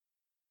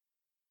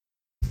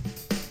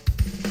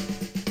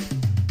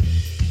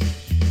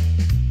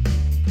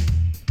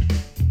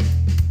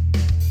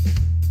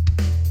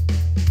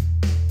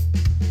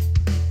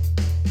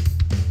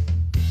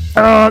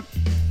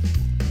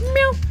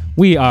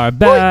We are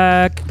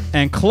back.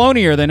 And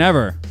clonier than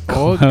ever.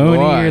 Oh,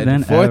 Clonier God.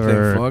 than Fourth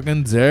ever. and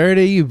fucking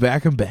dirty. You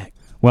back and back.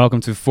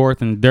 Welcome to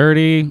Fourth and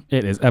Dirty.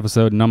 It is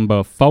episode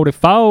number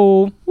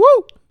 44. Woo!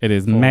 It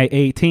is May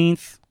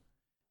 18th.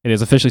 It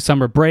is officially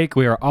summer break.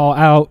 We are all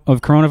out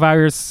of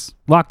coronavirus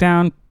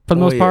lockdown for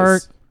the most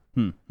part.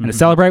 And to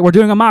celebrate, we're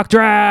doing a mock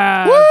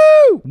draft.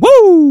 Woo!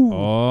 Woo!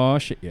 Oh,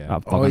 shit, yeah.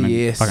 I'm fucking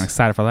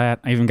excited for that.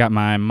 I even got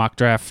my mock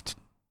draft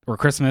or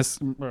Christmas.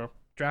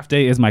 Draft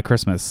day is my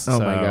Christmas. Oh,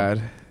 so my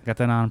God. Got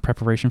that on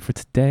preparation for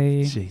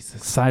today. Jesus.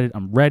 Excited.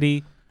 I'm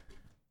ready.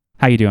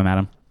 How you doing,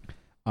 madam?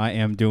 I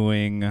am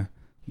doing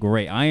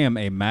great. I am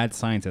a mad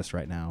scientist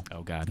right now.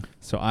 Oh, God.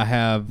 So I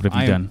have... What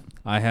have you done?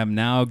 I am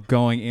now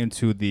going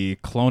into the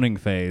cloning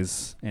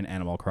phase in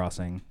Animal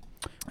Crossing,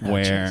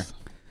 where jeez.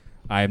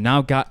 I have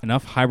now got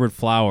enough hybrid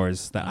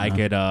flowers that I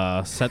could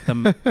set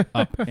them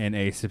up in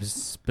a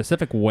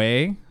specific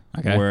way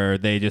where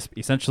they just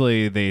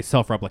essentially they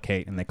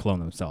self-replicate and they clone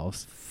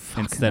themselves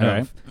instead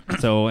of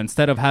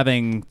instead of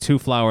having two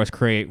flowers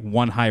create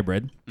one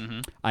hybrid,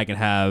 I can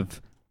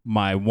have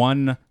my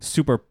one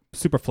super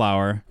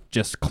flower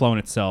just clone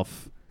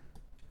itself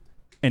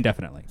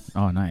indefinitely.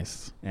 Oh,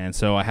 nice. And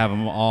so I have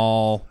them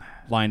all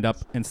lined up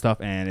and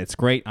stuff, and it's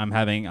great. I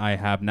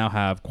now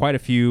have quite a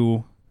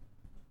few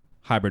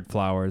hybrid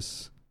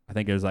flowers. I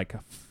think there's I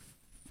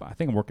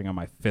think I'm working on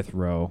my 5th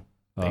row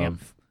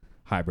of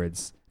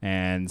hybrids,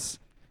 and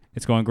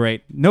it's going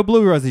great. No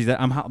blue roses yet.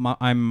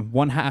 I'm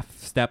one half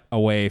step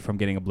away from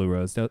getting a blue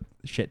rose. That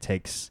shit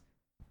takes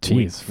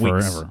weeks,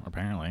 forever,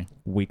 apparently.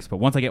 weeks. But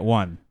once I get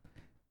one,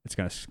 it's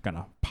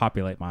gonna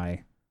populate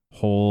my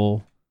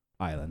whole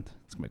island.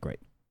 It's gonna be great.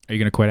 Are you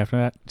going to quit after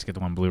that? Just get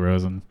the one blue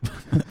rose and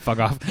fuck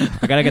off?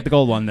 I gotta get the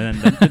gold one, then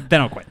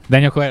I'll quit.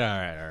 Then you'll quit? All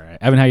right.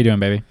 Evan, how you doing,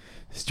 baby?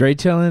 Straight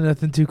chilling.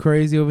 Nothing too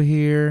crazy over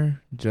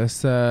here.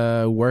 Just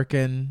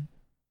working.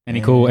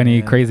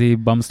 Any crazy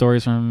bum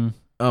stories from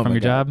your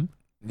job?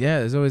 Yeah,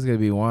 there's always going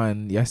to be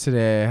one.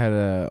 Yesterday, I had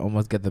to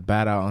almost get the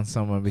bat out on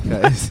someone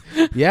because,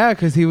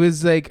 because he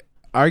was like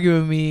arguing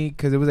with me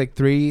because it was like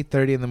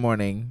 3:30 in the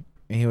morning.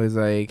 And he was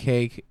like,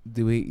 hey,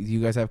 do you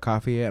guys have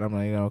coffee yet? And I'm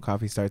like, no,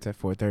 coffee starts at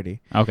 4:30.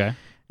 Okay.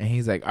 And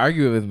he's like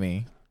arguing with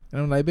me.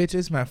 And I'm like, bitch,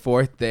 it's my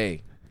 4th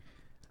day.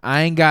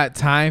 I ain't got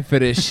time for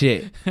this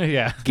shit.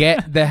 Yeah.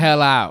 Get the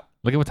hell out.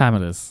 Look at what time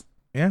it is.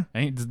 Yeah.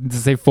 Does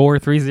it say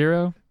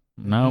 4:30?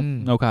 No,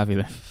 no coffee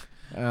then.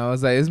 I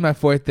was like, this is my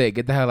 4th day.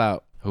 Get the hell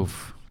out.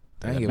 Oof.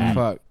 I ain't give a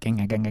fuck.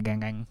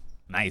 Gang.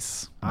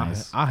 Nice.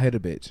 I'll hit a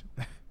bitch.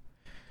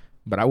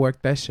 But I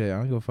worked that shit. I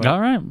don't give a fuck. All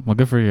right. Well,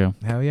 good for you.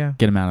 Hell yeah.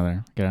 Get him out of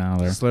there.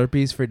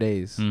 Slurpees for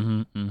days.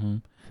 Mm-hmm.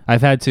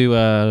 I've had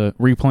to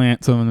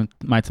replant some of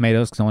my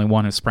tomatoes because only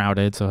one has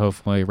sprouted. So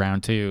hopefully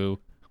round 2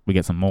 we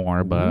get some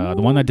more. But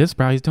the one that did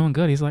sprout, he's doing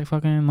good. He's like 3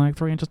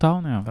 inches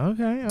tall now.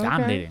 Okay.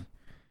 Dominating.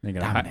 They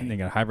got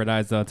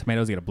hybridized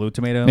tomatoes. You got a blue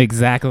tomato.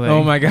 Exactly.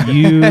 Oh my God.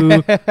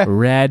 You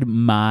read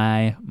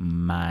my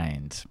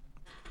mind.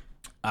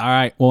 All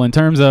right. Well, in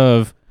terms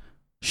of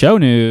show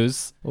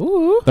news,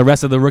 the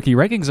rest of the rookie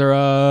rankings are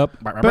up.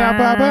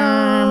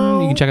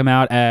 You can check them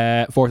out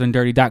at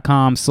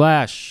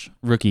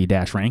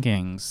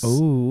fourthanddirty.com/rookie-rankings.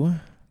 Ooh.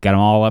 Got them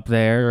all up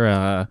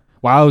there.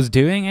 While I was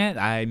doing it,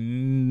 I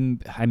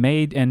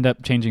may end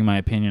up changing my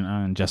opinion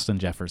on Justin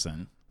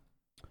Jefferson.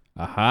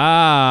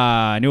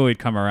 Aha! I knew he'd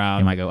come around.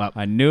 He might go up.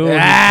 I knew. Go up.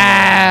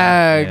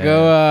 Yeah,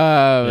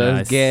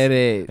 Let's get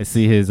it. I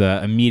see his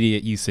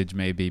immediate usage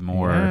may be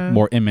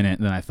more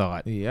imminent than I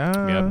thought. Yeah.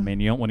 Yep. I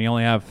mean, when you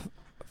only have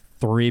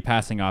 3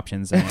 passing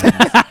options, and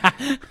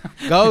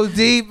Go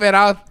deep and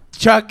I'll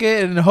chuck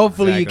it and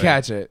hopefully you Exactly.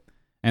 catch it.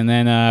 And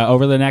then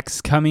over the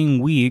next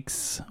coming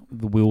weeks,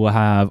 we will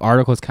have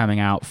articles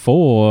coming out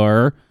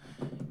for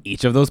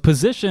each of those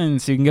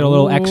positions, so you can get a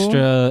little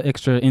extra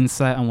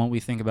insight on what we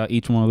think about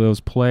each one of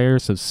those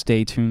players. So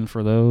stay tuned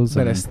for those.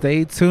 Better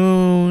stay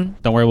tuned.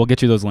 Don't worry, we'll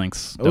get you those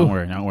links. Don't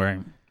Ooh. worry.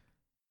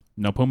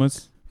 no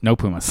Pumas. No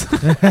Pumas.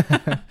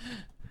 God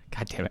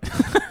damn it!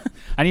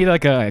 I need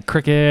like a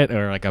cricket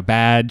or like a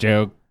bad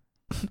joke.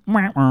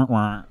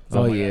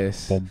 Oh,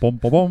 yes. Boom, boom,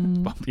 boom,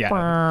 boom. Yeah.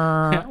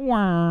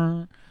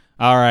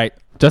 All right.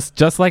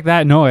 Just like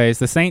that noise,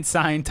 the Saints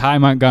signed Ty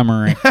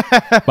Montgomery.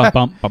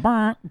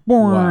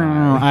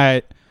 Wow.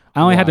 I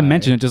only had to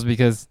mention it just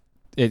because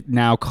it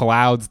now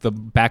clouds the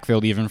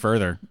backfield even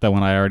further than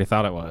what I already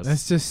thought it was.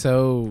 It's just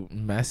so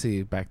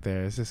messy back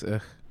there. It's just,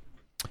 ugh.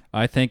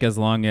 I think as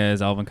long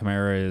as Alvin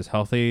Kamara is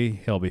healthy,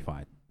 he'll be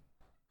fine.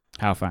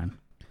 How fine?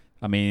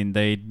 I mean,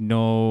 they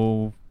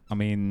know. I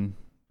mean,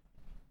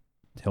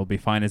 he'll be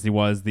fine as he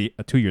was 2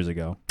 years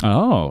ago.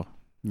 Oh,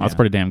 that's Yeah.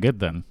 pretty damn good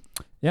then.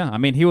 Yeah, I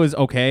mean, he was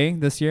okay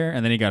this year,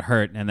 and then he got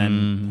hurt, and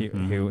then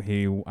Mhm.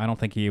 he I don't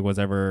think he was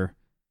ever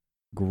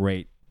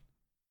great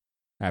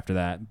after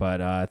that.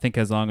 But I think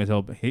as long as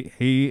he'll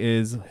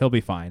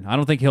be fine. I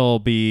don't think he'll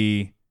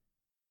be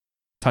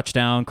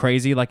touchdown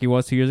crazy like he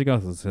was 2 years ago.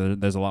 So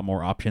there's a lot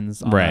more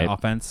options on that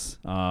offense.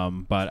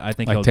 But I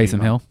think like he'll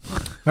Taysom Hill.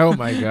 Oh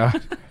my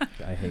God.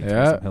 I hate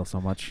Taysom Hill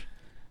so much.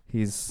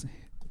 He's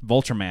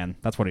Vulture Man.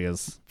 That's what he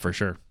is For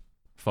sure.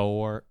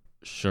 For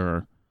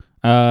sure.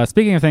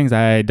 Speaking of things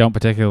I don't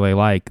particularly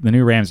like, the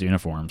new Rams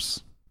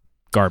uniforms.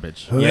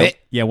 Garbage.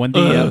 Yeah. When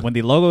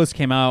the logos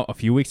came out a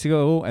few weeks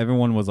ago,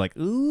 everyone was like,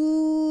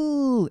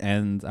 "Ooh,"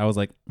 and I was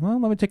like, "Well,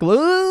 let me take a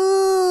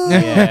look."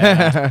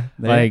 Yeah,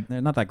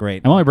 they're not that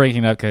great. I'm only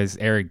breaking it up because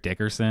Eric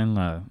Dickerson,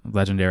 a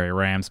legendary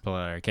Rams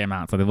player, came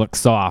out and said they look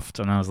soft,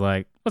 and I was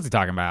like, "What's he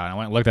talking about?" And I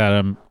went and looked at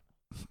him.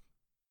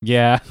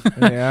 Yeah,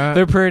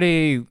 they're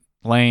pretty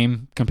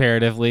lame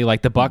comparatively.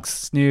 Like the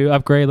Bucks' new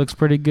upgrade looks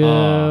pretty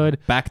good.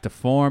 Back to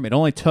form. It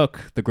only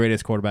took the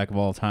greatest quarterback of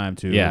all time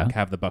to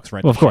have the Bucks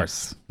right. Well, of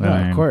course.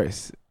 Of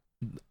course.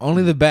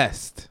 Only the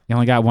best. You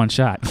only got one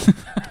shot.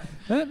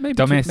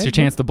 Don't miss your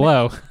chance to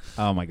blow.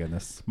 Oh my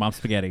goodness, Mom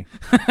spaghetti.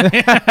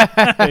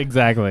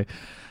 Exactly.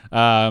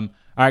 All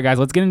right, guys,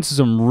 let's get into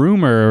some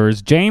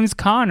rumors. James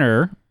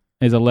Conner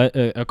is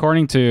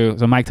according to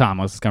Mike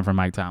Tomlin. This is coming from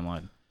Mike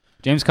Tomlin.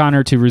 James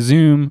Conner to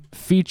resume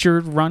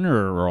featured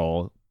runner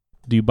role.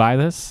 Do you buy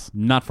this?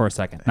 Not for a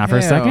second. Not for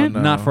a second?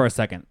 No. Not for a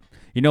second.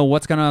 You know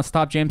what's gonna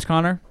stop James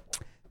Conner?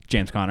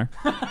 James Conner.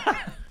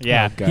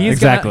 Yeah,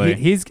 exactly.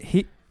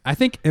 I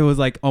think it was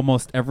like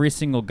almost every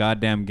single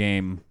goddamn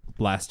game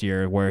last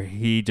year where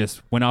he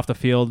just went off the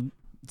field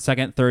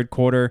second, third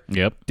quarter.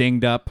 Yep.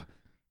 Dinged up.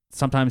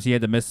 Sometimes he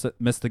had to miss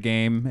the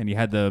game, and you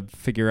had to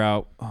figure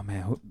out, oh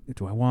man, who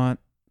do I want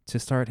to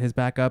start his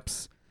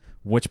backups?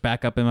 Which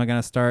backup am I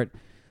gonna start?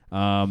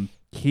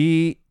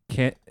 He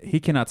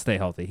cannot stay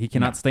healthy. He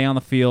cannot stay on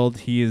the field.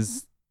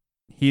 He's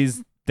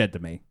dead to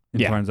me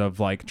in terms of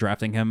like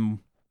drafting him.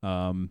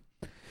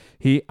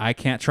 I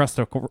can't trust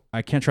a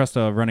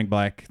running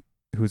back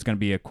who's going to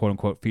be a quote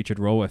unquote featured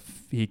role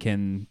if he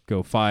can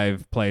go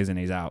 5 plays and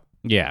he's out.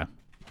 Yeah.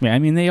 I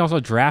mean, they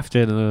also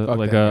drafted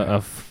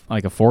a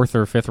fourth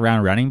or fifth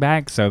round running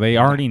back, so they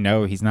already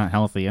know he's not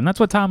healthy, and that's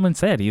what Tomlin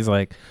said. He's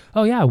like,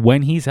 "Oh yeah,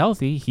 when he's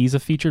healthy, he's a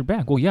featured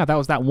back." Well, yeah, that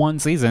was that one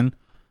season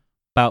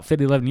about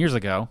 11 years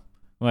ago.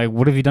 Like,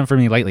 what have you done for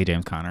me lately,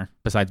 James Conner,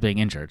 besides being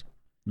injured?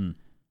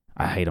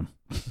 I hate him.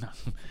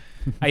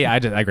 I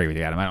agree with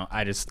you, Adam.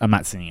 I'm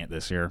not seeing it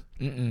this year.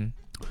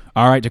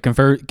 All right, to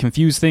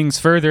confuse things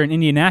further in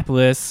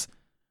Indianapolis,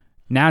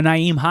 now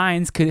Nyheim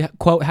Hines could,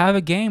 quote, have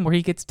a game where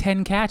he gets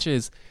 10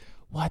 catches.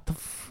 What the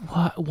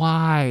what?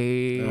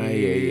 Why?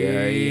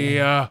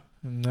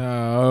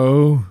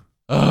 No.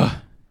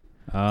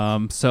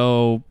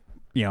 So,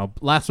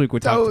 last week we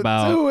talked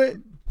about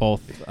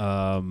both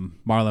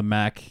Marlon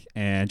Mack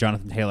and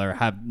Jonathan Taylor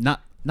have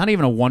not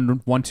even a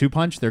 1-2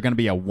 punch. They're going to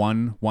be a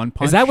 1-1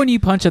 punch. Is that when you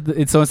punch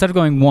so instead of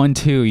going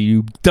 1-2,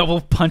 you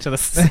double punch at the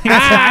same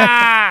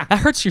time? That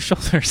hurts your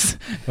shoulders.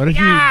 What if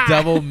you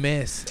double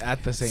miss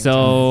at the same time?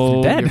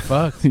 So you're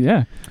fucked.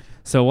 Yeah.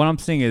 So what I'm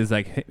seeing is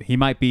like he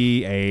might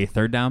be a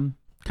third down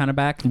kind of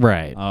back,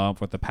 right?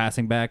 With the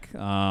passing back.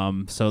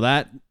 So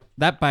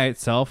that by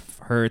itself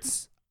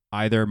hurts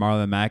either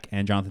Marlon Mack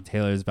and Jonathan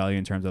Taylor's value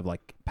in terms of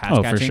like pass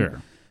catching. For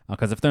sure.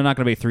 Because if they're not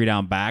going to be 3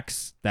 down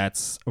backs,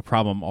 that's a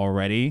problem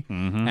already.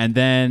 Mm-hmm. And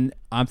then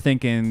I'm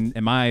thinking,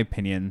 in my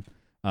opinion,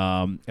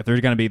 if there's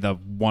going to be the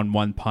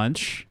 1-1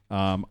 punch,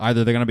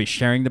 either they're going to be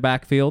sharing the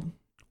backfield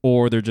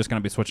or they're just going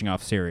to be switching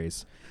off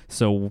series.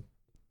 So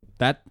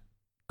that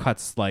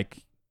cuts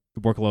like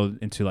the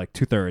workload into like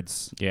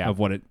 2/3 of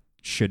what it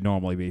should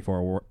normally be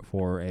for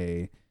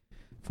a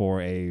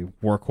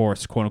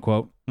workhorse, quote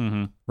unquote,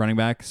 running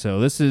back. So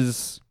this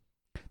is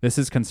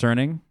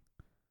concerning.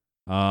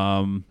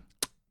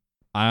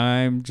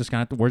 We're just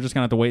gonna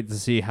have to wait to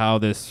see how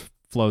this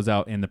flows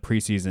out in the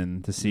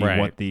preseason to see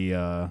what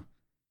the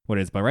what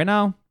is. But right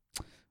now,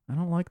 I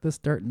don't like this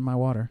dirt in my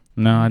water.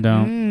 No, I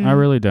don't. I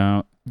really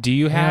don't. Do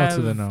you have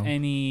to the no.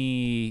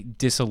 any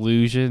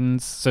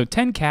disillusions? So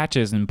 10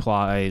 catches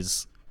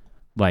implies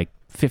like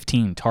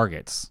 15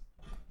 targets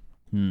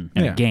in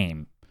a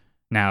game.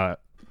 Now,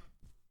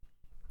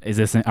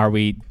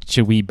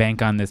 should we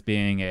bank on this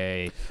being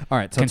a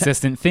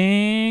consistent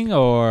thing,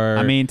 or?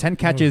 I mean, 10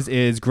 catches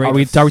is great.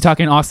 Are we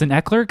talking Austin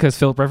Eckler because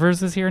Philip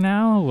Rivers is here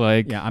now?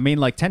 Like, yeah, I mean,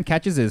 like 10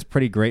 catches is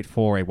pretty great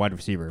for a wide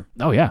receiver.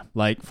 Oh yeah,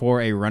 like for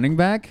a running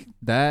back,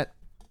 that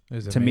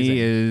to me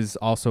is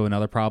also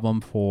another problem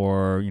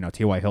for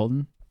T.Y.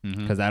 Hilton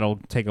because that'll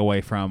take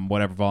away from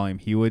whatever volume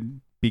he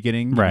would be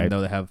getting, even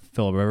though they have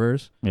Philip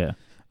Rivers. Yeah,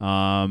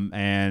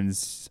 and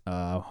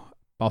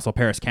also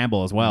Paris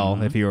Campbell as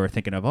well. If you were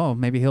thinking of,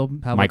 maybe he'll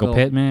have Michael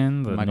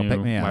Pittman,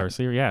 wide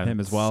receiver, him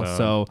as well.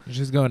 So it's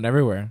just going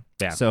everywhere.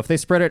 Yeah. So if they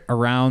spread it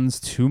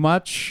around too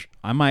much,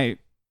 I might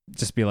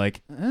just be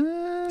like,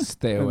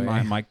 stay away.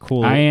 I might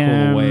cool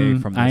away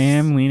from this. I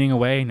am leaning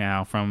away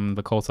now from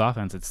the Colts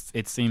offense.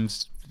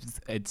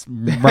 It's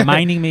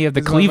reminding me of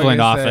the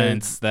Cleveland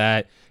offense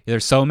that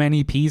there's so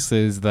many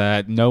pieces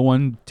that no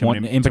one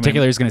in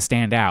particular is going to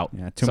stand out.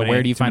 Yeah,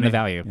 where do you find the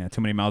value? Yeah,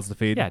 too many mouths to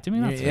feed. Yeah, too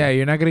many mouths to feed. Yeah,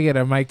 you're not going to get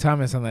a Mike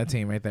Thomas on that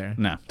team right there.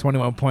 No.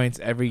 21 points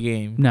every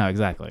game. No,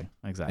 exactly.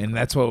 And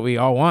that's what we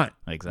all want.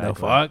 Exactly. The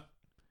fuck?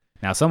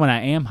 Now, someone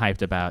I am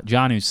hyped about,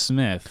 Jonnu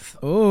Smith,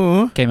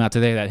 Ooh. came out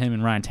today that him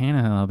and Ryan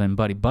Tannehill have been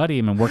buddy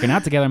and been working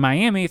out together in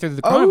Miami through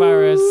the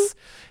coronavirus.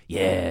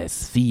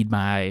 Yes, feed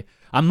my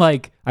I'm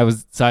like, I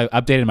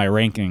updated my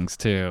rankings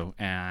too,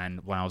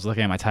 and when I was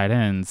looking at my tight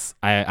ends,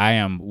 I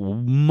am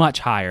much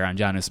higher on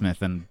Jonnu Smith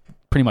than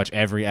pretty much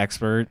every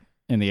expert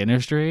in the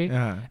industry,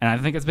 and I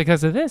think it's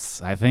because of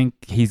this. I think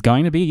he's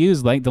going to be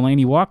used like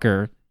Delaney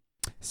Walker.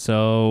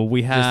 So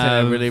we have just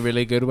in a really,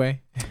 really good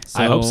way.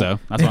 I hope so.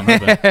 That's what I'm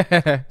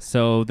hoping.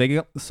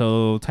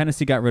 So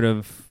Tennessee got rid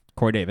of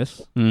Corey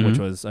Davis, which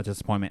was a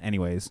disappointment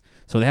anyways.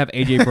 So they have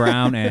A.J.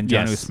 Brown and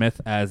Jonnu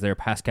Smith as their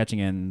pass catching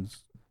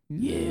ends.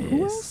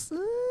 Yes.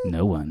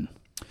 No one.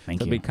 Thank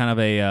you. It'll be kind of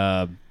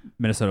a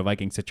Minnesota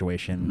Vikings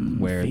situation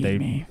where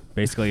they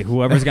basically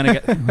whoever's gonna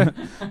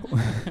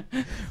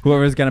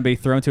be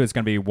thrown to, it's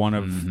gonna be one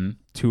of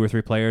 2 or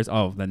 3 players.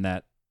 Oh, then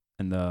that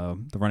and the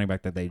running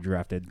back that they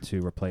drafted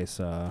to replace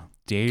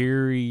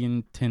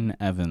Darrynton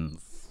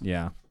Evans.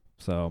 Yeah.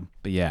 So,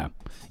 but yeah,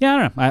 I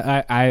don't know.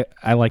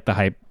 I like the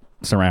hype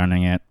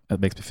surrounding it. It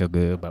makes me feel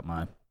good about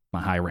my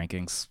high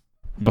rankings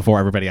before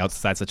everybody else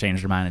decides to change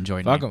their mind and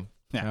join me. Fuck 'em.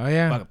 Yeah. Oh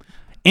yeah. Fuck 'em.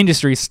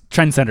 Industry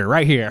trend center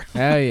right here.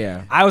 Hell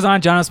yeah. I was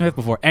on Jonnu Smith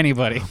before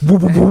anybody.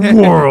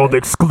 World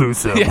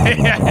exclusive.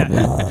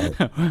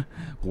 Yeah.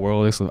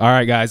 World exclusive. All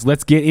right, guys,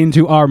 let's get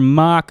into our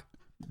mock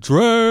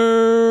draft.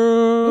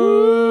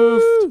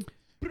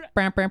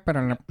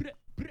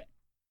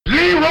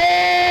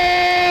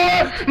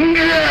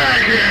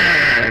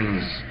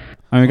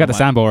 I mean, we got the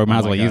soundboard. Might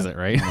as well use it,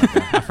 right?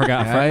 I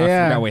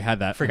forgot we had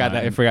that.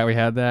 Forgot we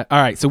had that.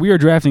 All right, so we are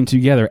drafting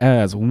together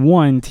as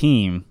one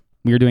team.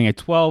 We are doing a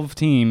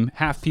 12-team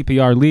half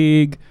PPR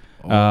league.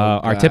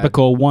 Our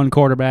typical 1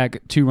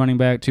 quarterback, 2 running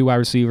back, 2 wide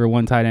receiver,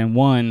 1 tight end,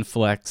 1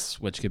 flex,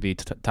 which could be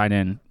tight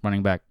end,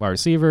 running back, wide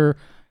receiver,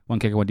 1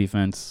 kicker, 1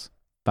 defense,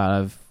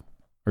 5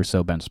 or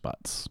so bench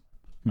spots.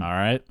 All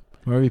right.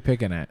 Where are we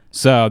picking at?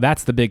 So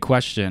that's the big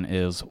question: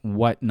 is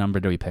what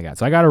number do we pick at?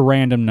 So I got a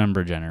random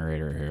number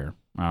generator here.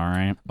 All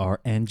right.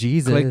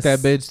 RNGesus. Click that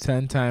bitch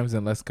 10 times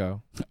and let's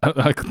go.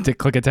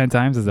 Click it 10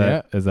 times. Is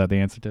that the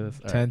answer to this?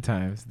 10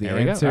 times. The There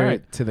we go. answer All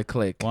right. to the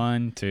click.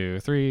 1,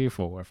 2, 3,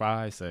 4,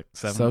 5, 6,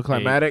 7, So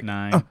climatic. 8,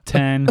 9,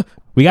 10.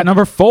 We got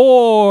number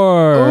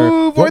 4.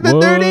 Ooh, for the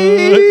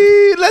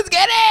 30. Let's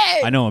get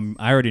it. I know.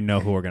 I already know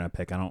who we're gonna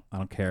pick. I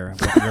don't care.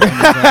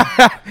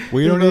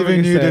 We don't Whatever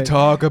even you need to say.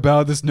 talk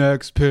about this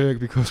next pick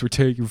because we're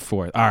taking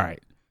 4th. All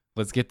right.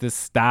 Let's get this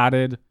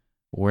started.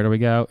 Where do we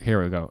go?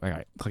 Here we go. All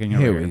right. Clicking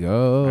over Here we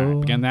go. All right,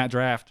 begin that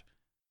draft.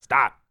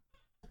 Stop.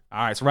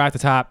 All right, so right at the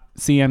top,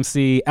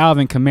 CMC,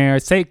 Alvin Kamara,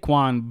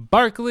 Saquon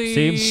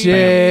Barkley.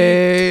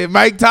 Shit.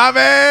 Mike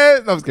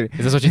Thomas. No, I'm just kidding.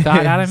 Is this what you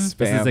thought, Adam? Spam.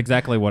 This is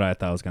exactly what I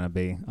thought it was going to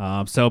be.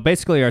 So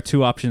basically, our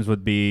 2 options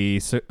would be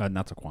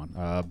not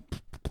Saquon,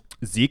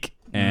 Zeke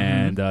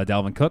and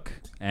Dalvin Cook.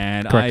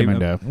 And Correct,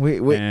 Mundo.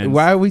 Wait, and-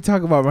 why are we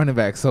talking about running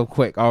back so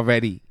quick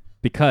already?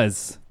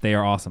 because they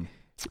are awesome.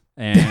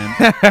 And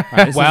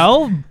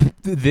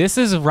this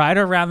is right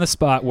around the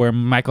spot where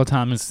Michael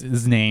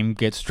Thomas's name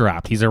gets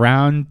dropped. He's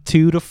around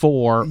 2 to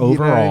 4 overall. You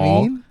know what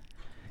I mean?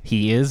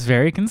 He is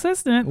very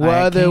consistent.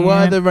 What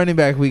other running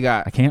back we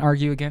got? I can't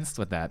argue against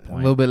with that A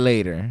point. little bit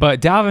later. But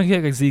Dalvin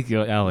Cook,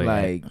 Ezekiel Elliott,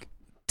 like,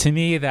 to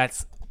me,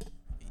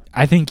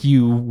 I think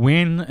you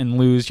win and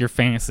lose your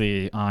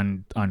fantasy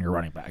on your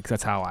running backs.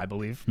 That's how I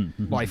believe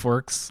life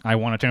works. I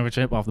won a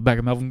championship off the back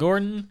of Melvin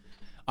Gordon.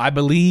 I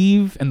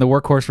believe in the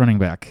workhorse running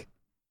back.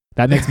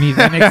 That makes me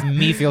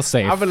feel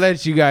safe. I'm gonna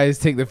let you guys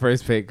take the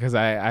first pick because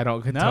I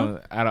don't condone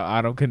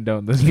I don't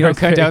condone this. You don't first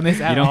pick. condone this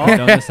at you don't all.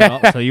 condone this at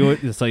all.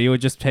 So you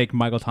would just take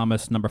Michael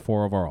Thomas number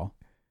 4 overall.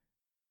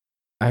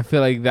 I feel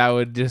like that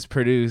would just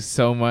produce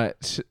so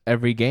much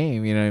every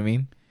game. You know what I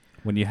mean?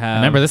 When you have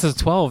Remember, this is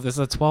 12. This is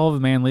a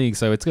 12-man league,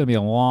 so it's going to be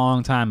a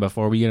long time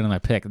before we get another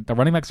pick. The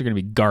running backs are going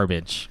to be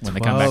garbage when they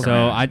come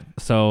back.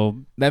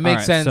 That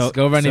makes sense.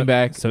 Go running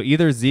back. So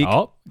either Zeke.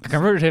 Oh,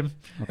 converted him.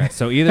 Okay,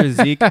 so either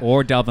Zeke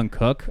or Dalvin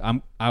Cook.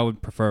 I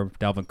would prefer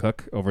Dalvin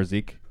Cook over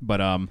Zeke, but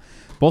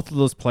both of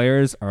those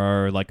players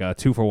are like a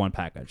 2-for-1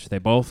 package. They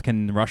both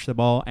can rush the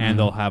ball and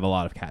they'll have a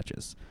lot of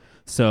catches.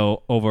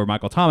 So over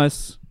Michael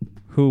Thomas,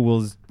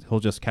 he'll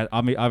just catch.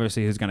 I mean,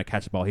 obviously he's going to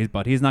catch the ball.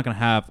 But he's not going to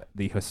have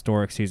the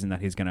historic season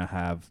that he's going to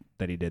have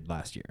that he did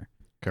last year.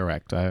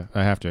 Correct. I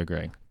have to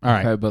agree. All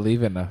right. I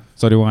believe enough.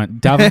 So do you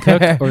want Dalvin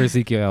Cook or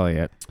Ezekiel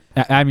Elliott?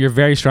 You're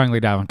very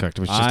strongly Dalvin Cook.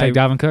 Do we just take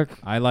Dalvin Cook?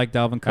 I like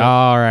Dalvin Cook.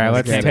 All right.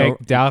 Let's Let's get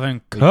take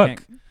Dalvin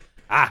Cook.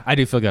 I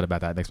do feel good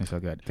about that. It makes me feel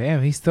good.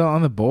 Damn, he's still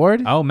on the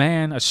board. Oh,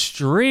 man. A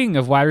string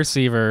of wide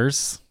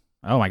receivers.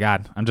 Oh, my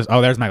God.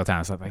 There's Michael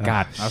Thomas. Oh, my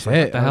God. I was like,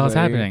 what the hell is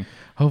happening?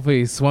 Hopefully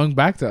he swung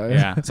back to us.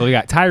 Yeah. So we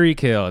got Tyreek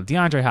Hill,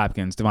 DeAndre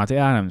Hopkins, Devontae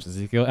Adams,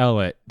 Ezekiel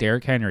Elliott,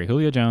 Derrick Henry,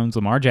 Julio Jones,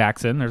 Lamar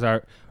Jackson. There's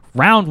our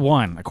round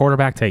 1, a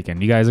quarterback taken.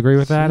 You guys agree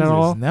with that at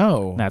all?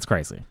 No. That's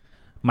crazy.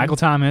 Michael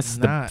Thomas,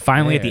 Not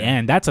finally at the there.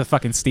 end. That's a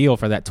fucking steal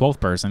for that 12th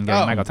person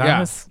getting Michael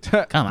Thomas.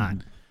 Yeah. Come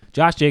on.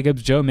 Josh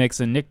Jacobs, Joe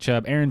Mixon, Nick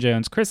Chubb, Aaron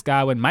Jones, Chris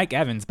Godwin, Mike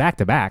Evans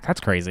back-to-back. That's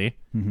crazy.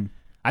 Mm-hmm.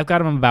 I've got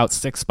them about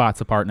 6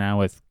 spots apart now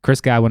with Chris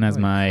Godwin as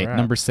Holy my crap.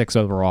 number 6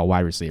 overall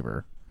wide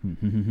receiver.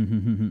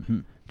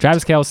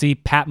 Travis Kelce,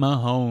 Pat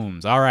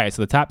Mahomes. All right,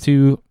 so the top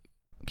 2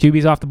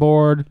 QBs off the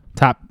board,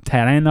 top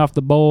tight end off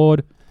the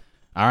board.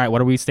 All right,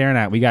 what are we staring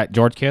at? We got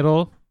George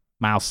Kittle,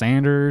 Miles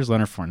Sanders,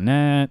 Leonard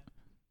Fournette,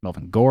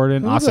 Melvin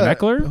Gordon, Austin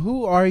Eckler.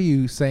 Who are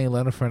you saying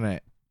Leonard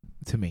Fournette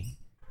to me?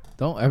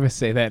 Don't ever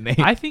say that name.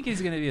 I think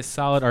he's going to be a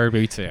solid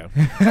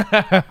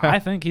RB2. I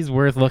think he's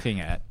worth looking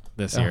at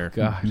this year.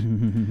 Gosh.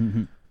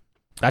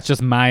 That's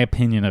just my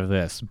opinion of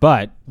this.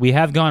 But we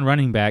have gone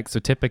running back, so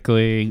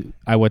typically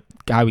I would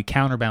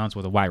counterbalance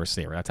with a wide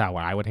receiver. That's how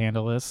I would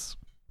handle this.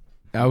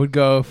 I would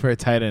go for a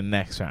tight end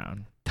next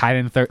round. Tight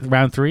end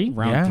round 3?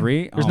 Round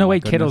 3? There's no way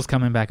Kittle's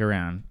coming back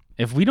around.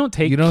 If we don't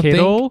take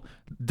Kittle,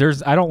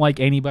 I don't like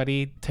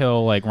anybody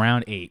till like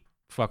round 8.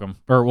 Fuck him.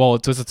 Or well,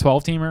 it's just a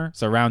 12-teamer,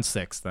 so round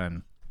 6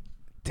 then.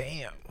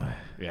 Damn.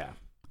 Yeah.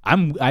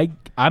 I'm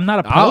not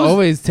opposed. I'll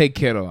always take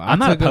Kittle. I'm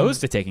not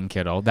opposed to taking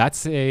Kittle.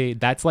 That's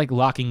like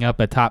locking up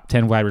a top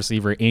 10 wide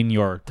receiver in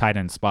your tight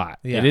end spot.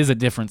 Yeah. It is a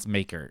difference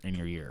maker in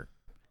your year.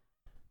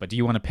 But do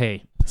you want to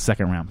pay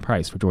second round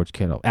price for George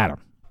Kittle, Adam?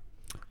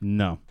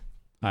 No.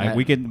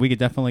 We could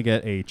definitely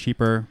get a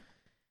cheaper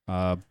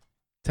tight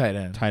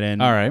end.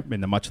 All right,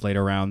 in the much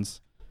later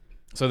rounds.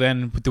 So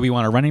then, do we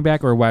want a running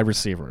back or a wide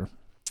receiver?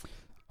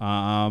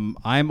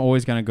 I'm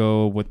always gonna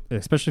go with,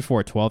 especially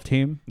for a 12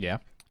 team. Yeah.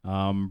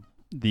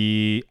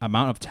 The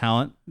amount of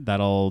talent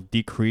that'll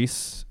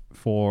decrease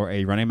for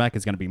a running back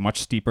is going to be much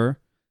steeper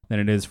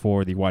than it is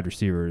for the wide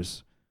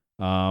receivers.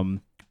 For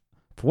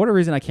whatever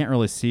reason, I can't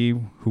really see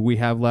who we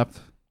have left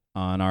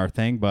on our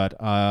thing, but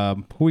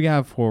who we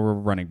have for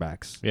running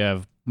backs. We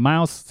have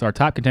our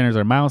top contenders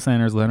are Miles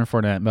Sanders, Leonard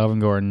Fournette, Melvin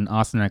Gordon,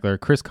 Austin Eckler,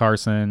 Chris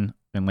Carson,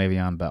 and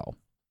Le'Veon Bell.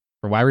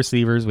 For wide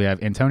receivers, we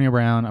have Antonio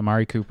Brown,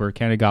 Amari Cooper,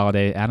 Kenny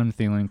Golladay, Adam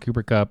Thielen,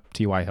 Cooper Kupp,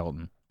 T.Y.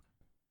 Hilton.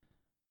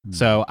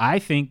 So I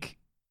think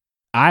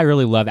I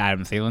really love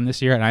Adam Thielen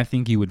this year, and I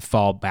think he would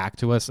fall back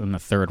to us in the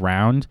 3rd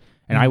round,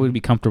 and I would be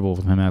comfortable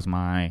with him as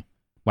my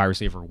wide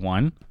receiver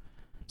 1.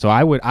 So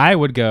I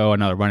would go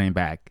another running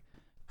back.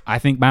 I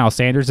think Miles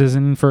Sanders is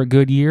in for a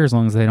good year as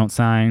long as they don't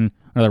sign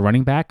another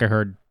running back. I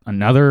heard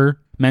another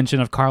mention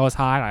of Carlos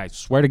Hyde. I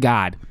swear to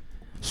God,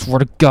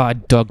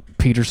 Doug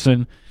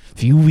Peterson,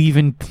 if you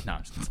even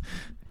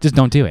just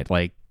don't do it.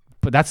 But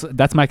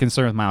that's my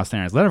concern with Miles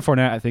Sanders. Leonard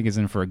Fournette, I think, is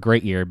in for a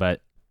great year,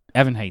 but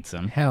Evan hates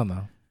him. Hell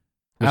no.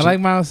 I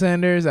like Miles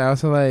Sanders. I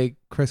also like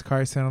Chris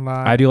Carson a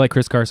lot. I do like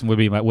Chris Carson. Would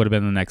have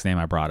been the next name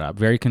I brought up.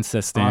 Very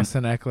consistent.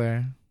 Austin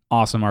Eckler.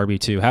 Awesome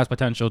RB2. Has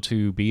potential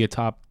to be a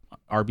top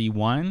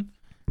RB1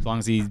 as long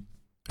as he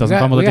doesn't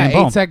fumble the damn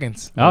ball. 8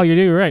 seconds. Oh, you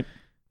do. You're right.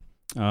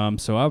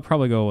 So I would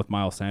probably go with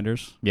Miles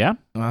Sanders. Yeah?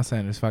 Miles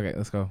Sanders. Fuck it.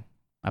 Let's go.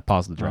 I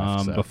paused the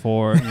draft.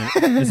 Before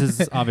this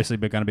is obviously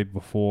going to be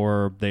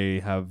before they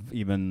have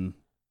even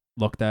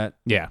looked at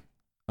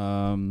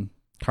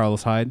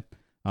Carlos Hyde.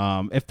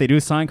 If they do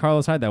sign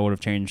Carlos Hyde, that would have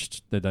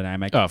changed the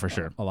dynamic. Oh, for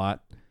sure, a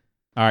lot.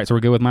 All right, so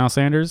we're good with Miles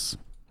Sanders.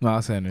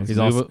 Miles Sanders. He's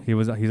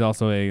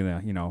also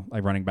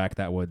a running back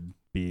that would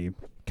be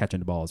catching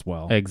the ball as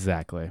well.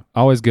 Exactly.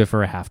 Always good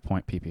for a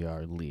half-point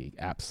PPR league.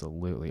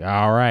 Absolutely.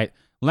 All right.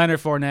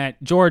 Leonard Fournette,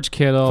 George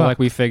Kittle, like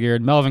we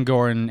figured, Melvin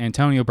Gordon,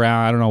 Antonio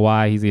Brown. I don't know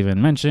why he's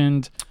even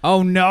mentioned.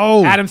 Oh,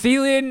 no. Adam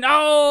Thielen.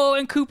 Oh,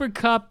 and Cooper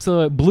Kupp.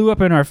 So it blew up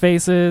in our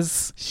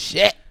faces.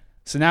 Shit.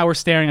 So now we're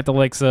staring at the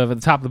likes of, at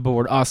the top of the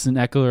board, Austin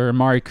Eckler,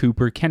 Amari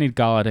Cooper, Kenny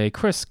Golladay,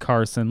 Chris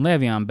Carson,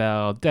 Le'Veon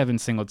Bell, Devin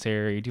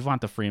Singletary,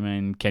 Devonta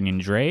Freeman, Kenyon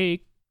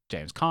Drake,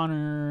 James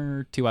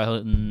Conner, T.Y.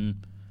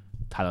 Hilton,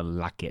 Tyler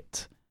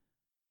Lockett.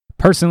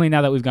 Personally,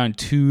 now that we've gone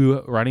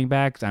 2 running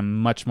backs, I'm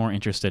much more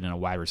interested in a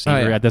wide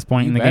receiver at this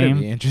point in the game.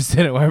 Be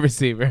interested in a wide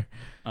receiver.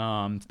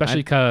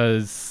 Especially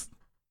because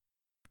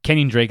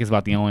Kenyon Drake is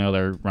about the only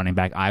other running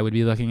back I would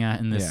be looking at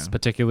in this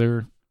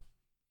particular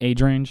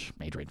age range.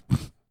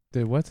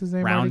 Dude, what's his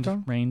name?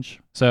 Round range.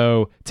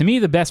 So, to me,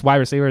 the best wide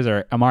receivers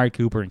are Amari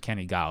Cooper and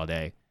Kenny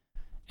Golladay.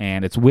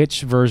 And it's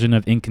which version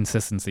of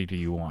inconsistency do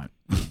you want?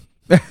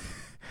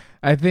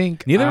 I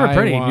think neither are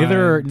pretty.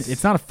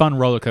 It's not a fun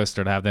roller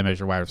coaster to have them as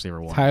your wide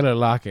receiver 1. Tyler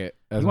Lockett.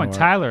 You want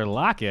Tyler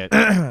Lockett?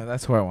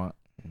 That's who I want.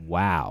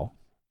 Wow.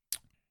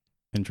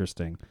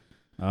 Interesting.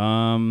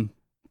 I'll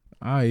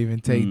even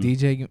take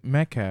DJ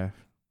Metcalf.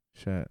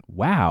 Shit.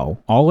 Wow.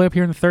 All the way up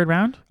here in the 3rd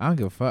round? I don't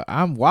give a fuck.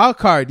 I'm wild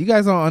card. You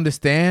guys don't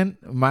understand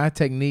my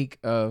technique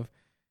of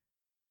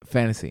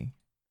fantasy.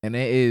 And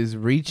it is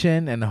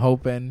reaching and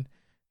hoping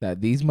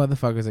that these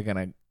motherfuckers are going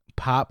to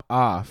pop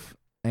off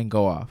and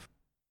go off.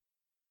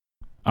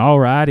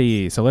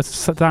 Alrighty. So let's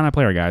sit down a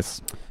player,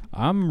 guys.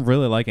 I'm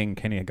really liking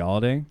Kenny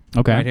Golladay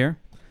right here.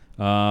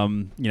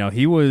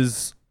 He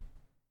was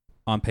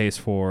on pace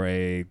for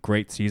a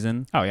great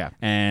season. Oh, yeah.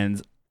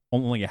 And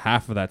only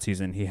half of that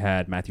season, he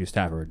had Matthew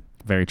Stafford.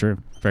 Very true.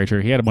 Very true.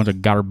 He had a bunch of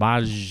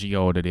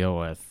garbaggio to deal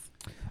with.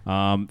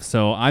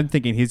 So I'm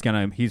thinking he's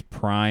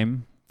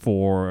prime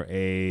for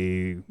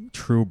a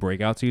true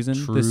breakout season.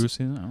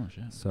 Season? Oh,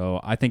 shit. So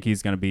I think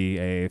he's going to be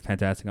a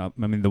fantastic.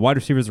 The wide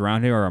receivers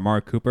around here are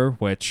Amari Cooper,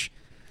 which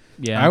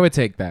I would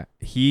take that.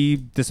 He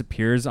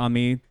disappears on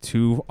me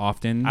too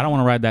often. I don't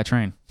want to ride that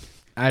train.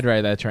 I'd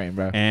ride that train,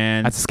 bro.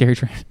 And that's a scary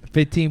train.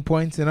 15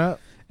 points and up.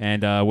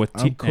 And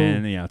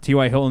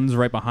T.Y. Hilton's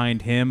right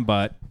behind him,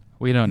 but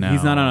We don't know.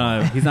 He's not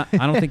on a. He's not.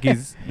 I don't think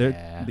he's.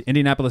 Yeah. The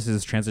Indianapolis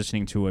is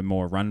transitioning to a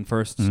more run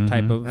first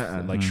type of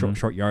like Mhm.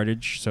 short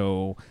yardage.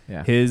 So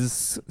Yeah.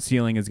 his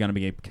ceiling is going to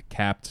be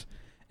capped,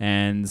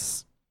 and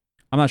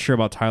I'm not sure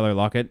about Tyler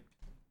Lockett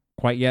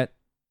quite yet.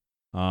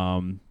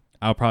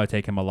 I'll probably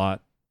take him a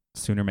lot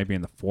sooner, maybe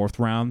in the 4th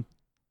round.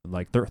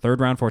 Like third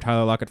round for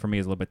Tyler Lockett for me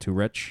is a little bit too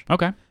rich.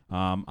 Okay.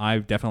 I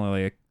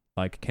definitely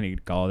like Kenny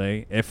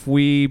Galladay. If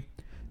we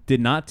did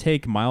not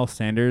take Miles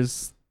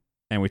Sanders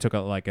and we took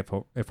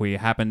if we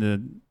happened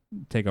to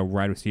take a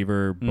wide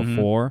receiver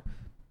before,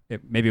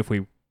 maybe if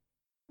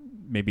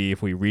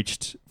we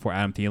reached for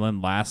Adam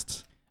Thielen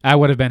last. I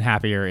would have been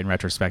happier in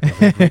retrospect if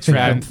we tried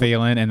Adam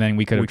Thielen, and then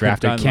we could have We could have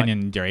drafted gotten,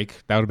 Kenyon Drake.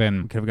 That would have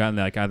been Could have gotten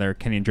like either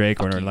Kenyon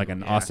Drake or like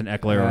an Austin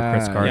Eckler or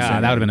Chris Carson.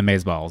 yeah, that would have been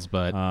amazeballs.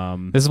 But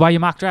Um, this is why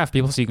you mock draft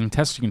people, so you can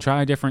test, you can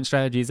try different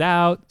strategies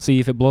out, see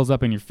if it blows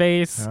up in your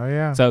face. Oh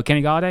yeah. So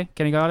Kenny Galladay.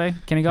 Galladay.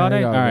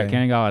 All right,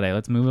 Kenny Galladay.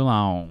 Let's move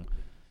along.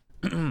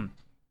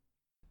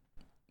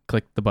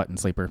 Click the button,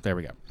 sleeper. There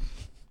we go.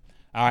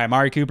 All right,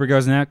 Amari Cooper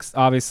goes next.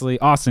 Obviously,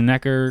 Austin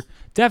Eckler,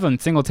 Devin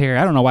Singletary.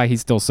 I don't know why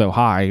he's still so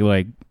high.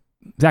 Like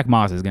Zach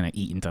Moss is gonna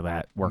eat into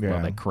that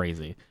workload like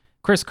crazy.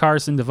 Chris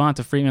Carson,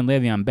 Devonta Freeman,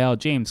 Le'Veon Bell,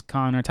 James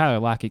Conner, Tyler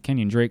Lockett,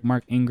 Kenyon Drake,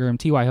 Mark Ingram,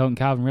 T.Y. Hilton,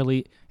 Calvin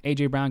Ridley,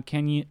 A.J. Brown,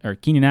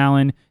 Keenan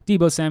Allen,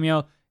 Deebo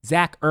Samuel,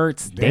 Zach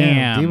Ertz.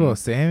 Damn. Deebo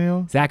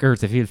Samuel. Zach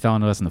Ertz, if he had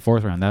fallen to us in the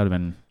 4th round, that would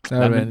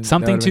have been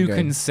something to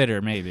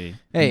consider, maybe.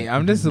 Hey,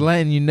 I'm just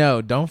letting you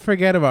know. Don't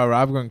forget about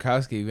Rob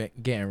Gronkowski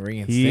getting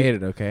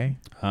reinstated. Okay.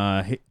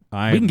 We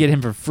can get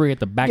him for free at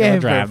the back of the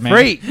Get draft, him man. for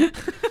free.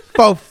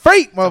 For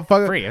free,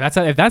 motherfucker. Free.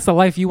 If that's the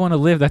life you want to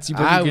live, that's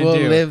what I you can will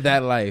do. live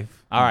that life.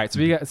 All right,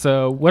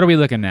 so what are we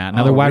looking at?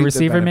 Another I'll wide reap the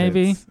receiver,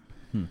 maybe?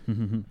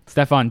 benefits.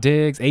 Stephon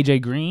Diggs,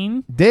 AJ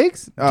Green.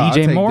 Diggs? Oh, DJ I'll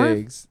take Moore?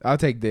 Diggs. I'll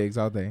take Diggs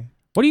all day.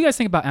 What do you guys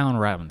think about Allen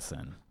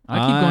Robinson? I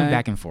keep going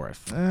back and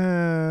forth.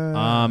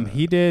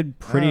 he did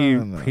I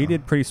don't know.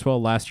 pretty swell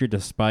last year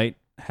despite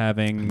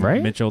having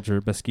Right? Mitchell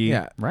Trubisky.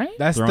 Yeah, Right?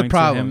 that's Throwing the to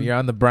problem. him. You're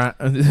on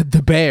the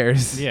the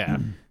Bears. Yeah.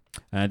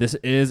 This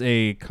is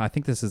I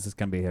think this is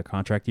going to be a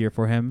contract year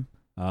for him.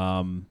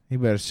 He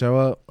better show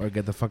up or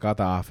get the fuck out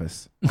the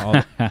office.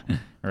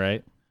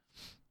 Right?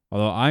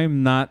 Although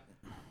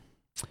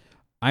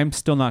I'm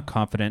still not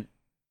confident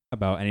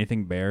about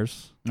anything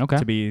Bears. Okay.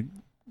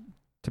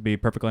 To be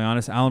perfectly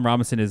honest, Allen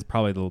Robinson is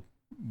probably the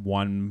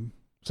one.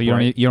 So you don't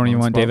right, even one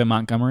want spot. David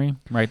Montgomery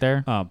right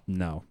there?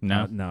 No.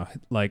 No?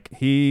 Like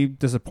he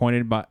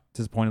disappointed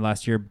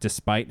last year,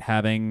 despite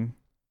having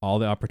all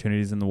the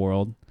opportunities in the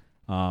world.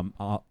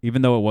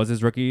 Even though it was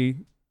his rookie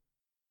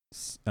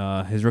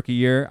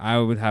year, I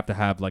would have to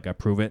have like a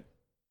prove it.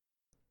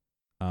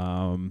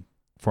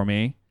 For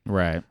me,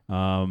 Right.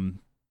 All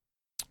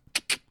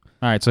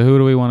right, so who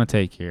do we want to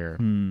take here?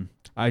 I'm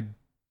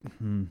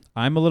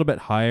a little bit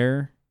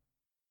higher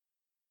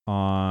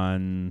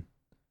on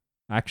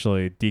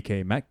actually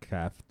DK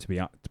Metcalf to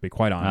be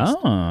quite honest.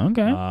 Oh,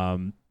 okay.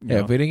 Yeah,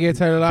 if we didn't get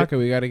Tyler Lockett,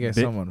 we got to get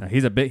someone.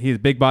 He's a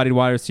big bodied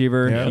wide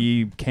receiver. Yep.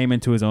 He came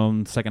into his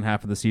own second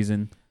half of the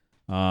season.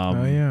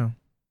 Oh yeah.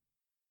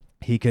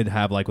 He could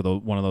have like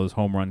one of those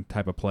home run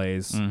type of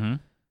plays. Mm-hmm.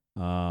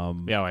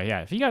 Yeah,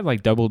 Yeah. If you got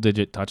like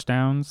double-digit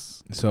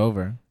touchdowns, It's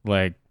over.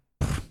 like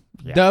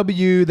yeah.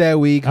 W that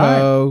week, All right.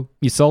 ho.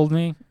 You sold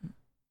me.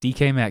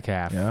 DK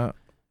Metcalf. Yeah.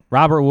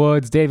 Robert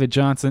Woods, David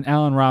Johnson,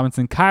 Allen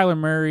Robinson, Kyler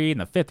Murray in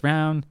the 5th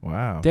round,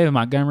 Wow. David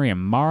Montgomery, and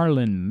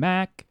Marlon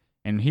Mack.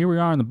 And here we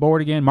are on the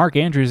board again. Mark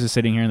Andrews is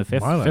sitting here in the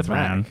fifth Marlon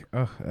round. Mack.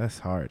 Oh, that's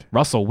hard.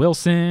 Russell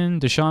Wilson,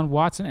 Deshaun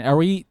Watson.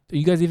 Are you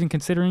guys even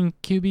considering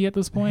QB at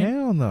this point?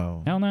 Hell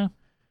no. Hell no.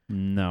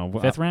 No.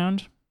 5th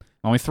round.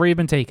 Only 3 have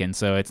been taken,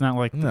 so it's not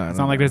like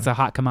it's a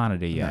hot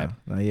commodity yet.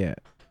 No, not yet.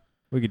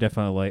 We could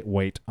definitely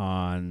wait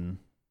on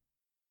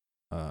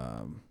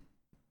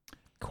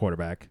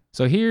quarterback.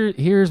 So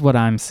here's what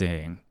I'm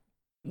seeing.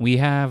 We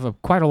have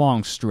quite a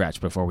long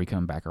stretch before we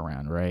come back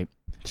around, right?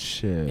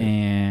 Shit.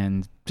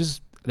 And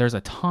just there's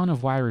a ton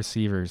of wide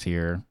receivers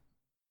here,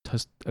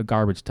 just a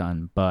garbage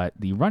ton. But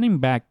the running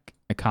back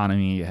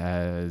economy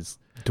has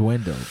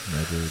Dwindled,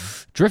 my dude.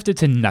 drifted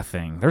to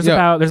nothing. There's Yo,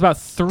 about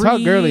 3.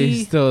 Todd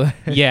Gurley's still there.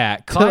 Yeah,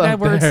 Still Clyde up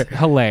Edwards, there.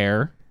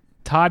 Hilaire,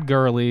 Todd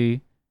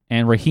Gurley,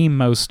 and Raheem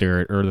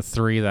Mostert are the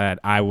 3 that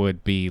I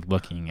would be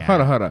looking at.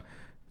 Hold on.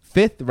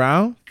 5th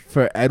round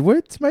for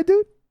Edwards, my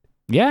dude?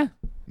 Yeah,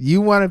 You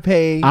want to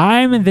pay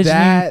I'm envisioning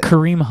that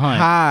Kareem Hunt.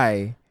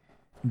 high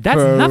That's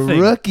for nothing.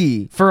 a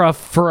rookie? For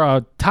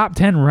a top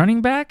 10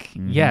 running back?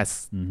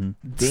 Yes. Mm-hmm.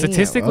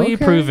 Statistically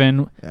okay.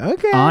 proven,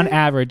 Okay. on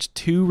average,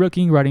 2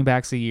 rookie running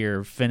backs a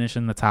year finish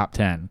in the top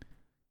 10.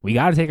 We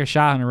got to take a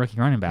shot on a rookie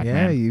running back, yeah,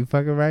 man. you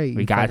fucking right.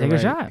 We got to take a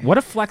shot. What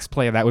a flex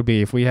play that would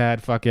be if we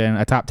had fucking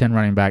a top 10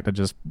 running back to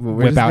just We're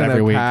whip just out gonna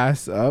every week.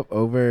 pass up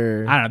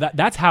over. I don't know.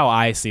 That's how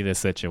I see this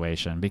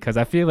situation, because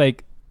I feel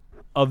like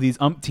of these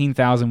umpteen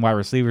thousand wide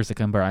receivers to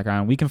come back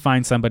on, we can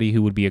find somebody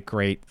who would be a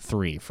great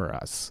 3 for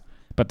us.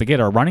 But to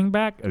get a running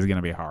back is going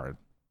to be hard.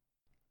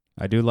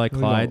 I do like We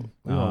Clyde.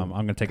 go- I'm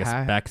going to take a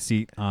back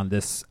seat on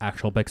this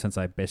actual pick since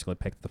I basically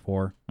picked the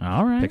 4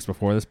 All right. picks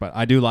before this, but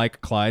I do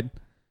like Clyde.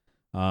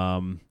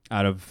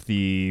 Out of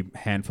the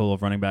handful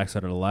of running backs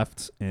that are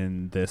left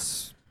in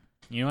this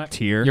You know what?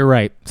 tier, You're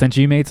right. Since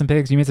you made some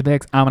picks, I'm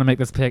gonna make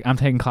this pick. I'm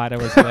taking Clyde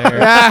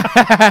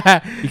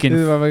Edwards-Helaire. You can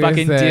This is what I'm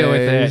fucking gonna deal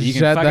with say. it. You can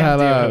Shut fucking the hell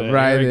deal up. with it.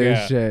 Right Here we this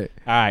go. shit.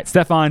 All right,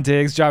 Stephon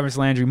Diggs, Jarvis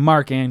Landry,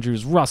 Mark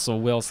Andrews, Russell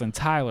Wilson,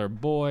 Tyler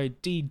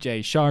Boyd,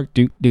 DJ Shark,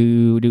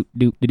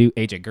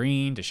 AJ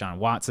Green, Deshaun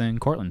Watson,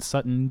 Cortland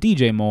Sutton,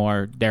 DJ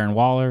Moore, Darren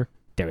Waller,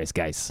 Darius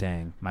Geis,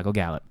 dang. Michael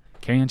Gallup,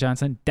 Kerryon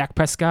Johnson, Dak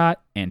Prescott,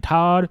 and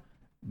Todd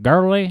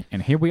Gurley.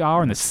 And here we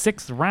are in the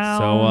 6th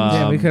round. So,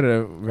 Yeah, we Um, could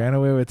have ran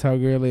away with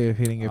Todd Gurley if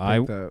he didn't get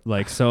picked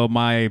up. So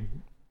my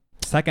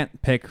second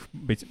pick,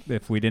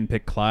 if we didn't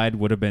pick Clyde,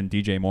 would have been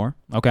DJ Moore.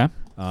 Okay.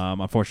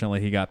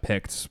 Unfortunately, he got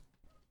picked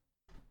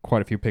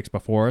quite a few picks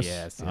before us.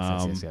 Yes.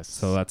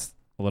 So that's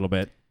a little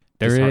bit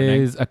There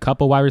disheartening. is a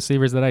couple wide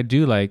receivers that I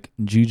do like.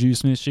 Juju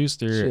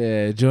Smith-Schuster.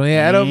 Shit, Julian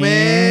And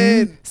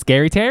Edelman.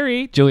 Scary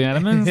Terry. Julian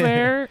Edelman's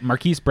there.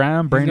 Marquise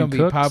Brown. He's Brandon gonna be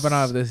Cooks. popping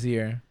off this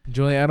year.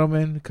 Julian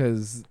Edelman,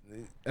 because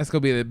that's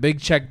gonna be the big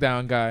check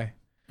down guy.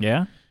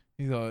 Yeah.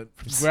 He's gonna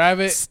grab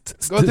it,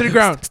 go to the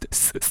ground, go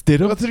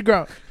Stidham. to the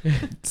ground.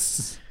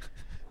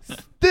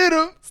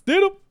 Stidham.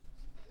 Stidham.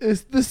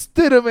 It's the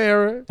Stidham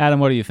era. Adam,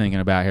 what are you thinking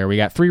about here? We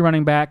got 3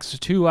 running backs,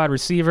 2 wide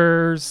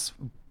receivers,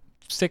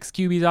 6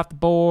 QBs off the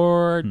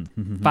board,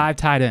 5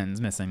 tight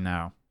ends missing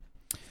now.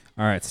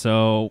 All right,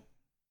 so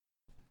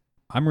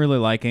I'm really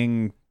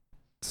liking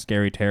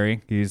Scary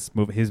Terry. He's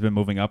been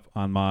moving up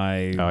on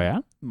my Oh, yeah?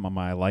 on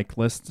my like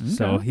list. Okay.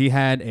 So he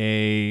had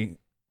a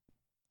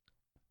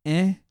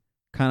kind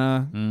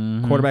of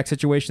Mhm. quarterback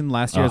situation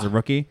last year as a Ugh,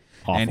 rookie,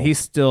 Awful. and he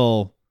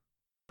still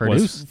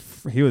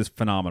Produce. he was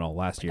phenomenal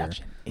last year.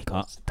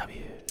 Equals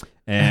W.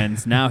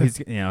 And now he's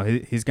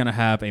going to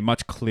have a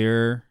much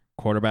clearer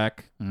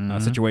quarterback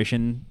Mhm.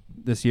 situation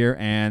this year,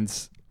 and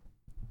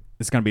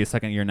it's going to be his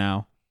second year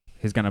now.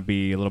 He's going to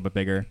be a little bit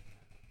bigger.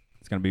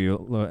 It's going to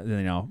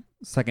be,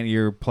 second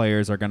year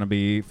players are going to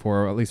be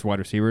for at least wide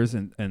receivers,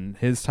 and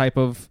his type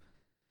of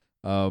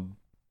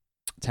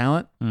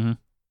talent, Mhm.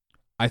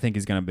 I think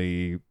he's going to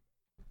be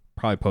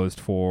probably posed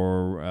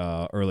for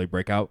early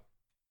breakout.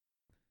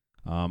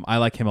 I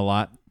like him a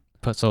lot.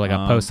 So like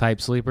a post-hype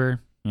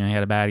sleeper. You know, he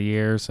had a bad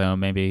year, so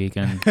maybe he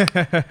can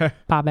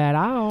pop that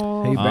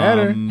out. He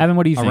better. Evan,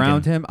 what do you think?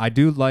 Around him, I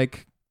do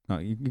like. Oh,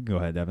 you can go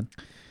ahead, Devin.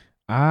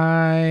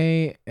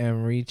 I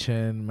am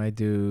reaching my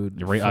dude.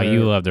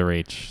 You love to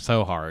reach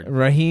so hard.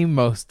 Raheem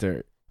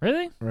Mostert.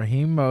 Really?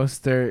 Raheem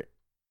Mostert.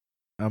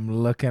 I'm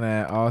looking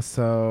at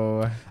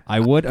also. I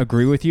would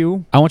agree with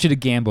you. I want you to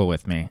gamble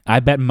with me. I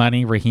bet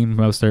money Raheem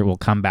Mostert will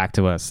come back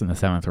to us in the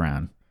 7th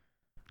round.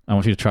 I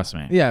want you to trust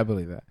me. Yeah, I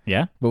believe that.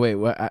 Yeah? But wait,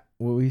 what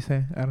were you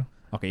saying, Adam?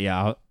 Okay,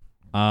 yeah.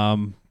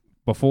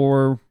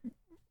 Before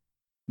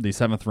the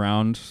 7th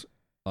round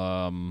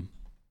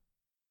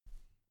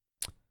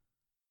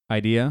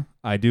idea,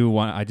 I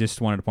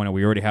just wanted to point out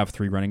we already have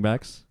 3 running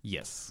backs.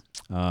 Yes.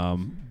 Yeah,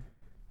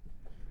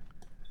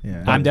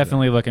 I'm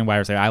definitely looking wide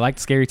receiver. I like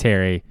Scary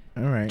Terry.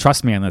 all right.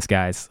 Trust me on this,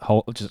 guys.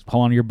 Just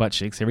hold on to your butt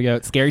cheeks. Here we go.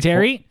 Scary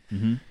Terry.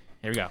 Mm-hmm.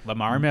 Here we go.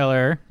 Lamar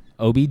Miller.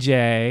 OBJ.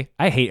 I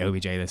hate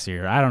OBJ this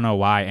year. I don't know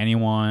why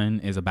anyone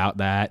is about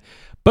that.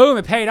 Boom,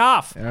 it paid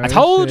off. All I right,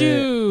 told shit.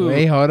 you.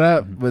 Wait, hold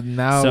up. But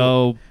now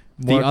So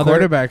more the other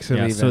quarterbacks are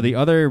leaving. So the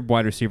other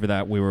wide receiver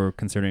that we were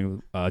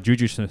considering,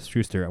 Juju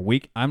Smith-Schuster, a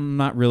week. I'm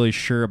not really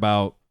sure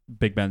about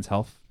Big Ben's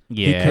health.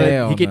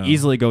 Yeah. He could no.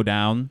 easily go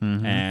down,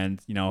 Mhm.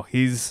 and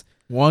he's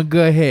one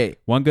good hit.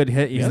 one good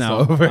hit. He's Yes, now.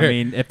 over. I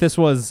mean, if this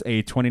was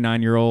a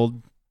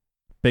 29-year-old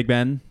Big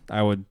Ben,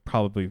 I would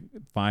probably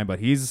fine. But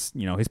he's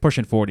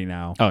pushing 40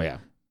 now, Oh, yeah.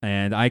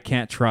 and we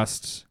can't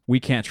trust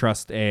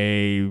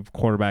a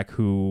quarterback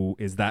who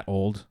is that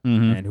old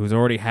Mhm. and who's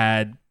already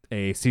had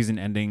a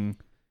season-ending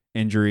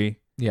injury.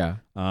 Yeah.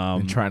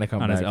 And trying to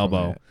come on back his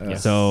elbow. From it.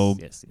 Yes. So,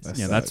 yes. That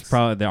that's sucks.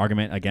 probably the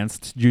argument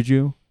against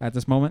Juju at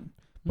this moment.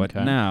 But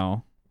Okay.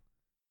 now,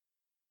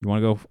 you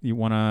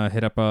want to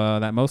hit up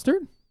that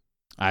Mostert?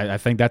 I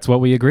think that's what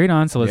we agreed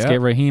on. So let's Yep.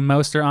 get Raheem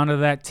Mostert onto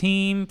that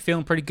team.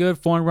 Feeling pretty good.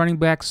 4 running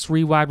backs,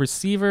 3 wide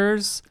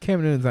receivers.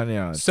 Cam Newton's on the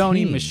Sony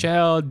team.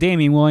 Michelle,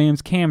 Damian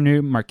Williams, Cam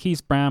Newton,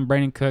 Marquise Brown,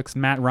 Brandon Cooks,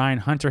 Matt Ryan,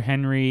 Hunter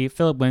Henry,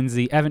 Philip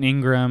Lindsay, Evan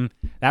Ingram.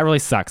 That really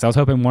sucks. I was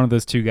hoping one of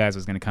those 2 guys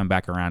was going to come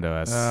back around to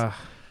us.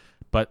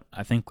 But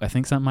I think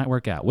something might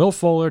work out. Will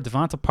Fuller,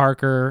 Devonta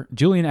Parker,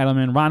 Julian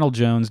Edelman, Ronald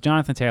Jones,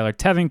 Jonathan Taylor,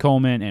 Tevin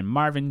Coleman, and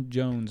Marvin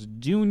Jones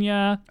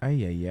Jr.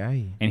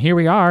 Ay. And here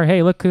we are.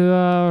 Hey, look,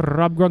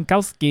 Rob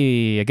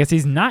Gronkowski. I guess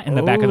he's not in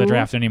the back of the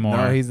draft anymore.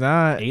 No, he's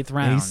not. 8th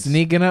round. He's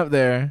sneaking up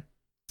there.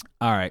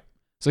 All right.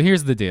 So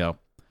here's the deal.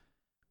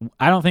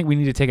 I don't think we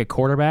need to take a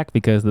quarterback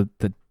because the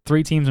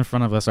 3 teams in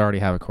front of us already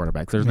have a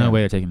quarterback. There's no Yeah.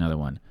 way to take another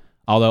one.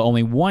 Although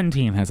only one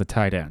team has a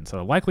tight end. So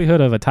the likelihood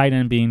of a tight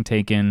end being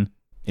taken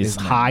is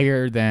Isn't it?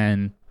 higher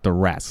than the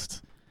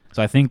rest.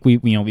 So I think we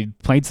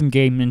played some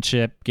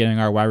gamemanship getting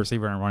our wide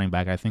receiver and running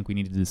back. I think we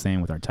need to do the same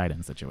with our tight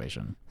end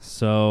situation.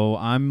 So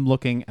I'm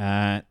looking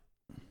at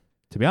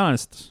to be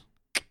honest,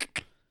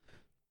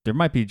 there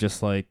might be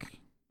just like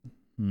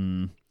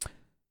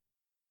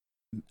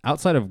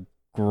outside of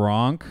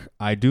Gronk,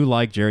 I do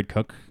like Jared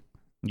Cook.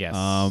 Yes,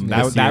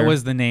 this that year.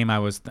 was the name I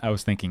was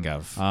thinking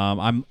of.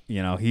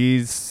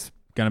 He's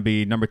gonna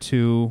be number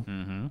 2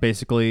 Mm-hmm.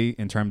 basically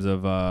in terms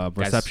of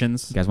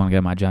receptions. You guys want to get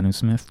on my Jonnu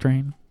Smith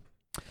train?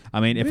 I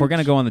mean, if we're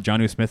gonna go on the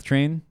Jonnu Smith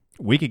train,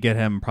 we could get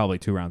him probably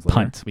 2 rounds later.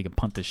 Punt. We can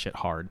punt this shit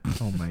hard.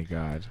 Oh my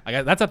god.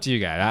 That's up to you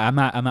guys. I'm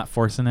not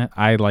forcing it.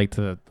 I like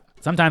to.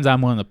 Sometimes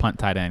I'm willing to punt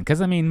tight end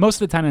because I mean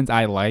most of the tight ends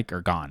I like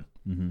are gone.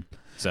 Mm-hmm.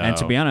 So And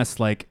to be honest,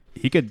 like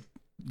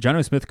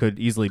Jonnu Smith could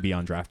easily be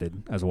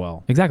undrafted as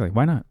well. exactly,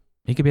 why not?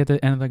 He could be at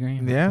the end of the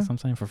game. Yeah. That's what I'm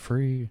saying, for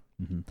free.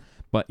 Mm-hmm.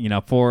 But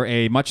for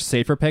a much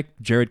safer pick,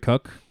 Jared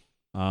Cook,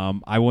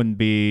 I wouldn't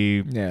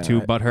be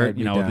too butthurt. I'd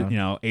be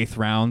down. 8th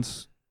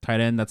rounds tight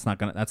end. That's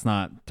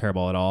not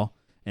terrible at all.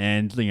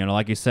 And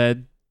like you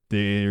said,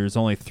 there's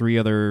only 3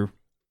 other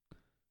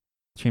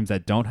teams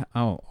that don't.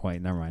 Oh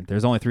wait, never mind.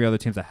 There's only 3 other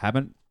teams that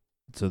haven't,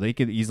 so they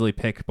could easily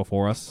pick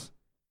before us.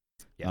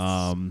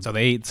 Yes.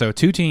 So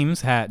 2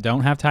 teams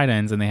don't have tight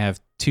ends and they have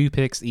 2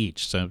 picks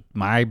each. So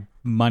my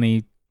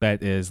money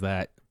bet is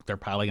that they're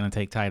probably going to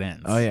take tight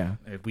ends. Oh yeah.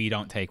 If we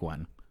don't take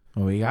one.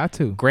 Well, we got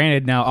to.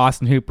 Granted, now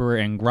Austin Hooper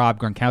and Rob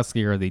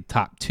Gronkowski are the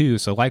top 2,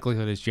 so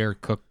likelihood is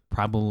Jared Cook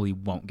probably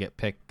won't get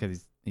picked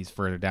because he's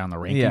further down the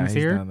rankings Yeah, he's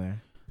here. down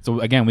there. So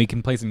again, we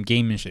can play some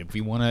gamemanship. If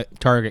we want to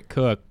target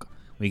Cook,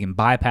 we can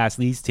bypass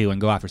these 2 and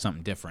go after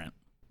something different.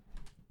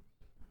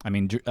 I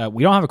mean,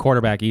 we don't have a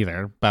quarterback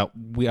either, but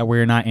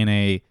we're not in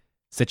a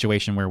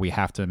situation where we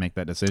have to make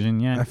that decision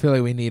yet. I feel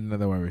like we need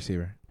another wide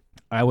receiver.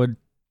 I would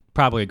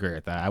probably agree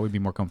with that. I would be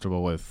more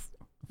comfortable with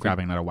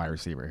grabbing another wide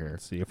receiver here.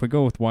 Let's see if we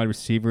go with wide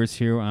receivers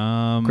here.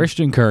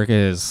 Christian Kirk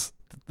is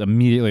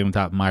immediately on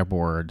top of my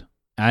board,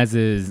 as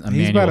is Emmanuel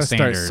He's about to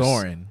Sanders. start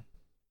soaring.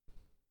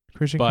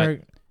 Christian But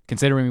Kirk.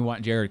 considering we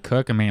want Jared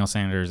Cook, Emmanuel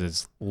Sanders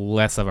is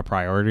less of a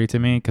priority to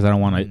me because I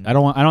don't want to. I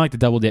don't like to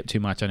double dip too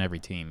much on every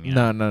team. You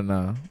know?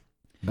 No.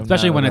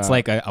 Especially when it's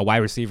like a wide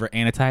receiver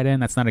and a tight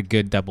end. That's not a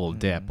good double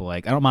dip.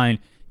 Like I don't mind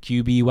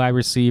QB, wide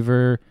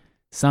receiver,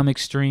 some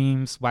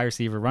extremes, wide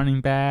receiver,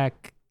 running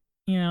back.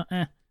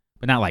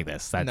 But not like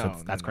this.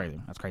 That's crazy.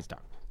 That's crazy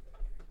talk.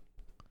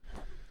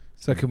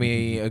 So can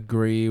we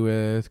agree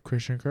with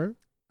Christian Kirk?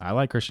 I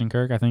like Christian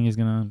Kirk. I think he's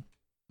gonna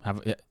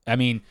have. I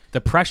mean,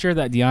 the pressure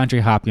that DeAndre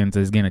Hopkins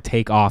is gonna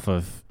take off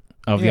of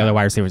the other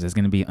wide receivers is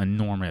gonna be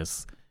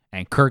enormous,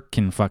 and Kirk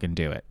can fucking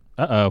do it.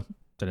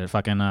 Did it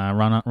fucking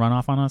run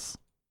off on us?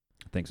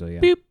 I think so. Yeah.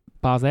 Beep.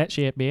 Pause that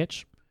shit,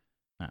 bitch.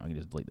 All right, we can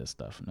just delete this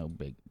stuff. No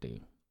big deal.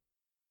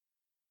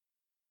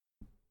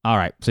 All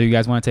right, so you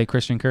guys want to take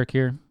Christian Kirk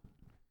here?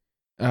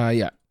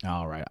 Yeah.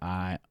 All right,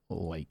 I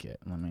like it.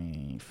 Let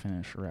me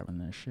finish wrapping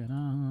this shit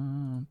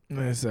up.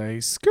 It's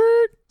like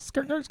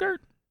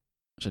skirt.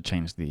 Should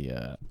change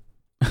the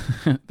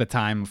the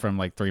time from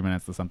like 3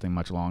 minutes to something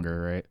much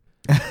longer, right?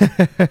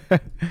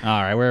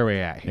 All right, where are we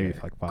at here? Maybe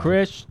like 5.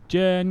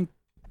 Christian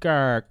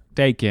Kirk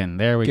taken.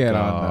 There we Get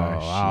go. on there,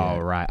 shit.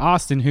 All right,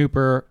 Austin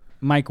Hooper,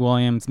 Mike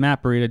Williams,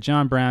 Matt Breida,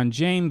 John Brown,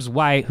 James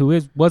White, who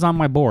was on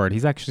my board.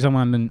 He's actually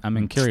someone I've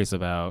been curious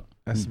about.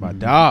 That's my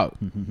dog.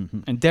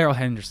 And Daryl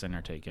Henderson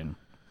are taken.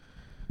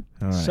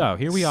 All right. So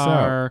here we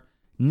are,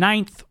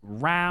 9th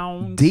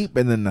round. Deep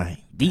in the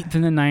night. Deep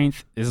in the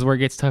 9th. This is where it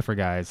gets tougher,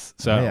 guys.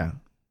 So yeah.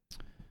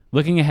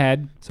 looking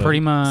ahead, So- pretty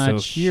much. So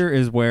here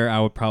is where I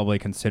would probably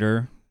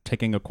consider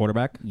taking a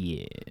quarterback.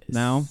 Yes.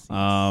 Now,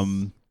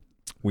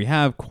 we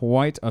have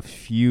quite a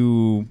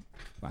few,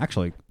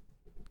 actually,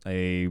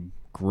 a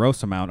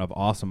gross amount of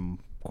awesome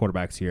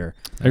quarterbacks here.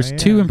 There's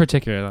 2 in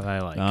particular that I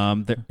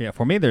like.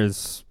 For me,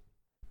 there's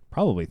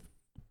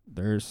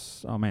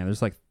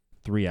like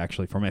 3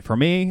 actually. For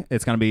me,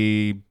 it's gonna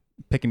be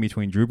picking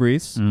between Drew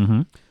Brees,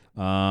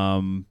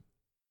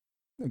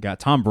 got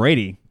Tom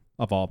Brady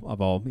of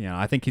all.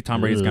 I think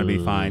Tom Brady's gonna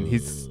be fine.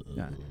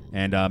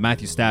 And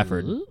Matthew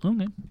Stafford.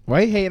 Okay.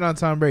 Why you hating on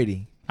Tom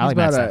Brady? I like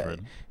Matt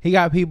Stafford. He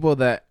got people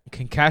that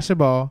can catch the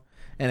ball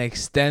and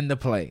extend the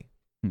play.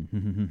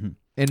 In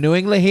New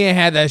England, he ain't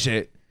had that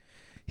shit.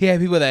 He had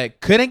people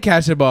that couldn't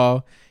catch the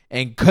ball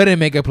and couldn't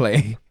make a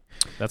play.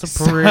 That's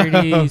a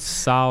pretty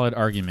solid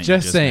argument.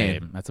 Just you saying.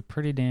 made. That's a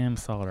pretty damn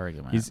solid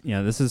argument.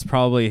 This is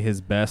probably his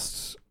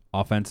best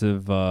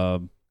offensive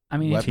I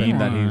mean, if you team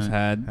that want- he's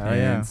had Oh,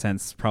 yeah.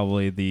 since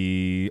probably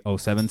the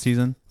 07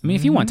 season. I mean,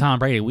 if you want Tom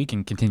Brady, we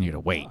can continue to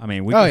wait. I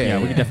mean, we Oh, could, yeah,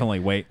 we yeah. could definitely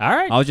wait. All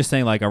right. I was just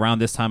saying, like, around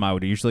this time, I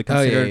would usually Oh,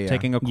 yeah, consider yeah.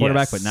 taking a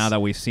quarterback, Yes. but now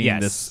that we've seen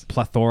Yes. this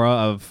plethora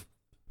of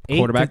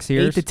quarterbacks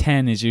here, 8 to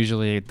 10 is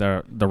usually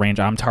the range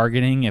I'm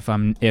targeting. If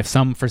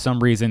for some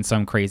reason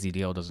some crazy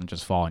deal doesn't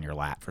just fall in your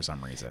lap for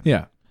some reason.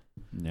 Yeah.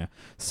 yeah.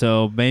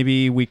 So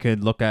maybe we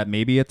could look at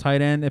maybe a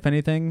tight end, if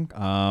anything.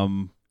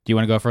 Do you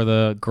want to go for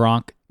the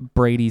Gronk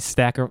Brady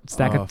stack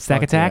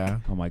fuck attack? yeah.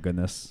 Oh my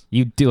goodness!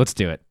 You do. Let's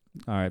do it.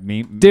 All right,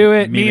 Do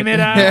it. Meme it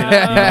up.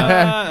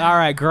 Yeah. All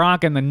right,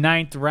 Gronk in the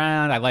 9th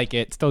round. I like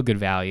it. Still good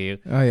value.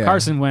 Oh yeah.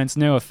 Carson Wentz,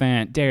 Noah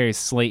Fant, Darius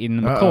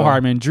Slayton, Uh-oh. McCole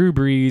Hardman, Drew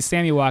Brees,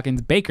 Sammy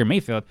Watkins, Baker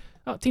Mayfield.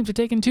 Oh, teams are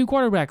taking 2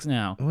 quarterbacks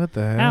now. What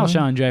the hell?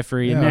 Alshon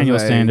Jeffrey, Yeah, I was Emmanuel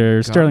like,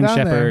 Sanders, calm Sterling down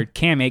there. Shepard,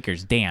 Cam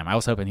Akers. Damn, I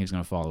was hoping he was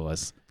going to follow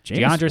us. Jameis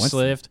DeAndre Winston.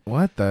 Swift,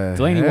 What the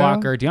Delaney hell?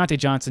 Walker, Deontay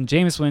Johnson,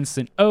 Jameis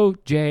Winston,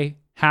 O.J.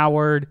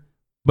 Howard.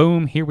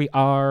 Boom, here we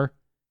are.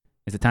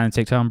 Is it time to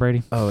take Tom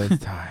Brady? Oh,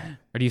 it's time.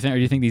 Or do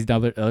you think these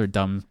other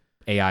dumb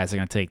AIs are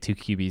going to take 2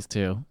 QBs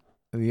too?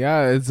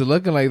 Yeah, it's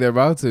looking like they're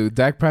about to.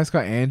 Dak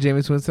Prescott and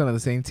Jameis Winston on the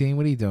same team.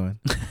 What are you doing?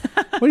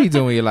 What are you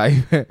doing with your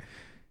life? You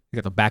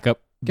got the backup.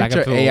 Get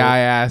your to the- AI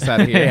ass out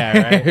of here.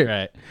 yeah,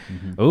 right.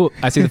 Oh,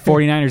 I see the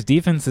 49ers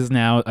defense is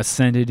now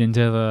ascended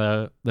into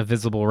the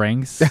visible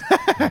ranks.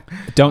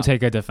 Don't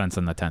take a defense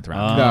in the 10th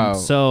round. No.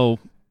 So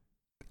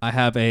I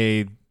have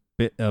a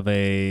bit of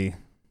a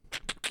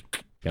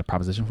Got a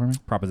proposition for me?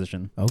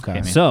 proposition. Okay.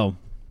 Hit me. So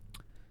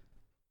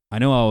I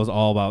know I was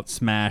all about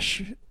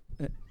smash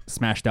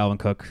Dalvin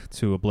Cook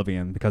to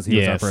oblivion because he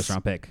was our Yes. first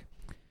round pick.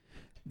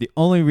 The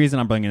only reason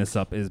I'm bringing this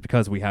up is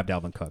because we have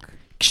Dalvin Cook.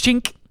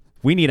 Chink.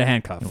 We need a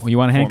handcuff. You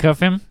want to handcuff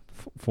him?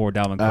 for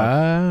Dalvin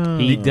Cook. Oh,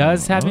 He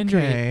does have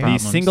injury okay. The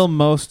problems. single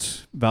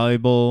most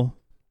valuable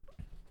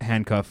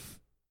handcuff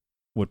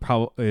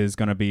is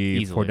going to be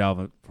Easily.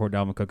 for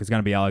Dalvin Cook is going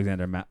to be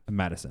Alexander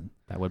Madison.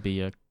 That would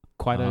be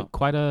quite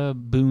a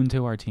boon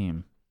to our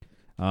team.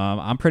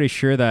 I'm pretty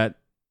sure that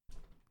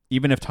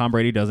even if Tom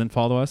Brady doesn't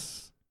follow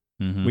us,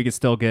 Mm-hmm. we could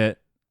still get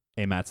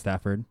a Matt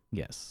Stafford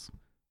Yes.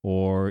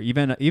 or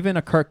even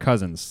a Kirk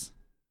Cousins.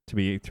 To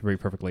be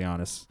perfectly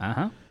honest,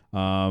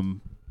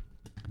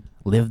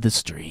 Live the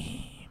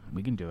stream.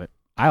 We can do it.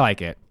 I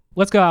like it.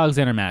 Let's go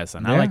Alexander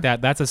Madison. I Yeah. like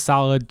that. That's a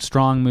solid,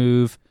 strong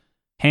move.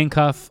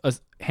 Handcuff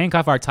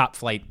our top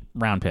flight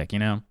round pick,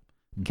 In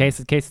case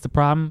it's a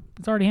problem,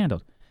 it's already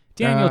handled.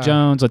 Daniel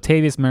Jones,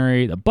 Latavius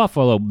Murray, the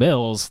Buffalo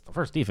Bills, the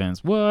first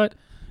defense. What?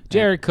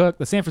 Jared Cook,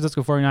 the San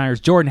Francisco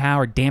 49ers, Jordan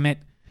Howard, damn it.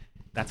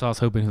 That's what I was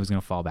hoping who was going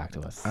to fall back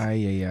to us.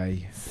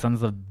 Ay.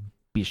 Sons of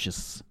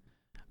bitches.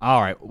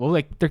 All right. Well,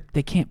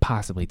 they can't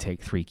possibly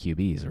take 3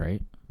 QBs,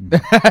 right?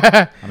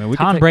 I mean,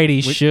 Tom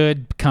Brady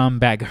should come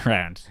back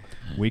around.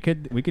 We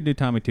could do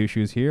Tommy Two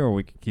Shoes here, or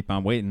we could keep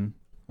on waiting.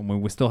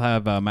 We still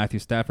have Matthew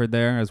Stafford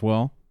there as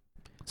well.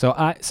 So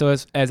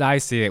as I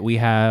see it, we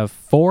have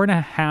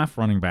 4.5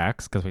 running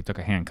backs because we took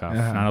a handcuff,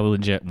 not a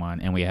legit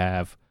one, and we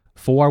have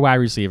 4 wide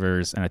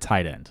receivers and a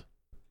tight end.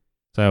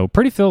 So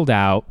pretty filled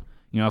out.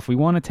 If we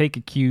want to take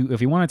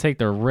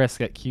the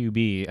risk at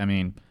QB, I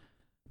mean,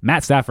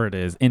 Matt Stafford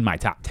is in my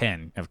top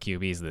 10 of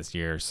QBs this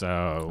year,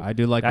 so I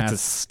do like that's a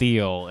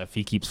steal if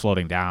he keeps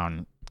floating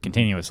down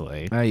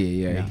continuously.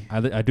 Ay.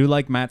 I do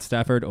like Matt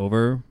Stafford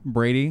over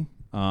Brady,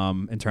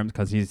 in terms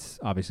because he's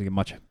obviously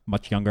much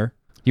younger.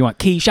 You want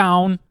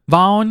Keyshawn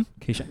Vaughn?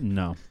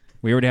 No,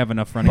 we already have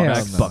enough running Hell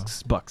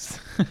backs. no. Bucks.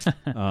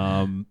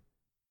 Um,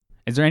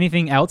 Is there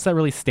anything else that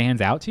really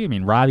stands out to you? I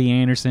mean, Robbie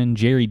Anderson,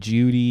 Jerry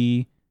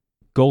Jeudy,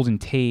 Golden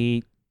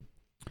Tate.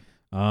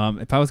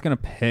 if I was gonna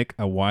pick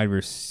a wide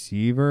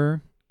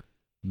receiver,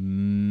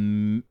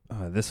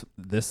 this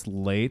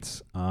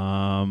late,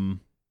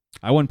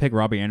 I wouldn't pick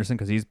Robbie Anderson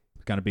because he's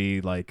gonna be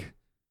like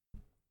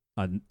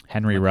a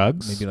Henry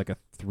Ruggs. maybe like a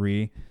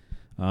 3.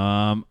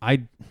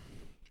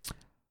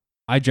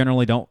 I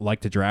generally don't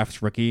like to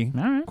draft rookie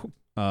All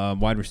right.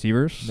 wide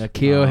receivers.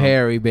 Nikhil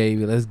Harry,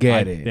 baby. Let's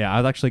get it. Yeah,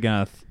 I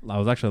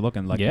was actually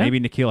looking like Yeah. maybe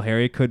Nikhil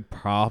Harry could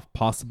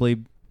possibly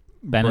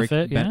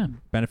Benefit,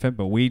 benefit,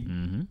 but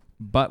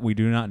Mm-hmm. we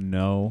do not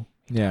know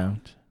Yeah.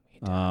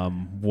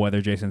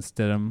 whether Jason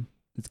Stidham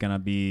is gonna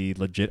be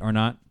legit or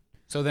not.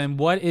 So then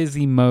what is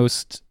the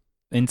most,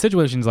 in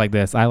situations like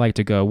this, I like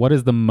to go, what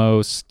is the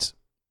most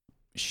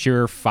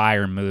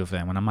surefire move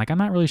then? When I'm like, I'm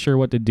not really sure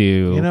what to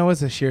do. You know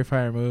what's a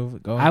surefire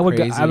move? Going I would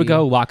crazy.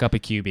 go lock up a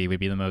QB would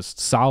be the most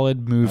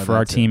solid move Oh, for our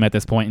that's team at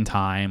this point in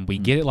time. We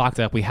get it locked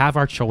up. We have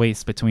our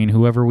choice between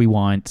whoever we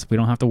want. We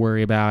don't have to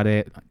worry about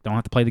it. Don't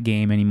have to play the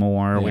game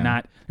anymore.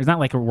 Yeah. There's not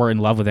like we're in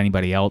love with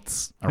anybody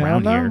else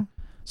around no. here.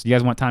 So you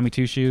guys want Tommy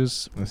Two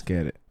Shoes? Let's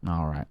get it.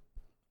 All right.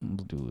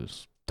 We'll do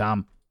this.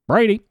 Tom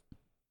Brady.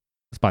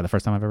 It's probably the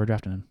first time I've ever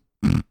drafted him.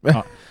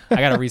 Oh, I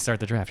got to restart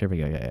the draft. Here we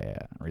go. Yeah.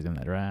 Resume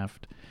the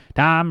draft.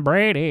 Tom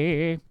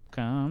Brady,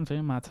 come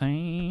to my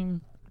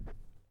team.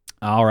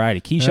 All righty.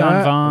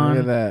 Keyshawn Vaughn, Look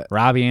at that.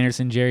 Robbie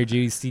Anderson, Jerry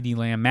Jeudy, CeeDee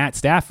Lamb, Matt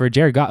Stafford,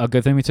 Jared Goff. A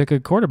good thing we took a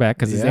quarterback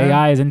because his Yeah.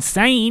 AI is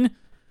insane.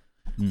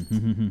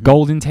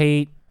 Golden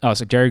Tate. Oh,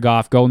 so Jared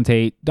Goff, Golden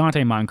Tate,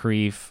 Dante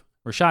Moncrief,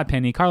 Rashad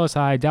Penny, Carlos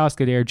Hyde, Dallas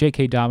Goedert,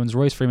 J.K. Dobbins,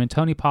 Royce Freeman,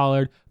 Tony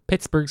Pollard,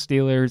 Pittsburgh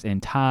Steelers,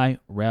 and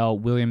Tyrell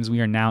Williams. We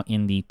are now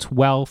in the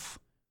 12th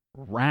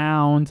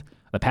round.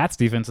 The Pats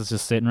defense is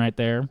just sitting right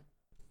there.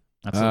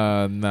 That's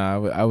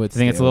No, I would. You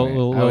think it's a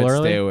little I would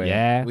early? Stay away.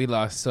 Yeah. We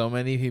lost so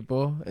many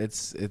people.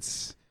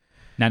 It's.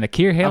 Now,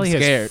 N'Keal Haley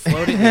I'm has scared.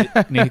 floated.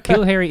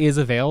 N'Keal Harry is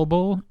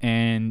available,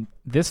 and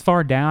this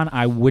far down,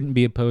 I wouldn't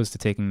be opposed to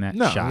taking that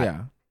No, shot.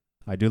 yeah.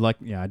 I do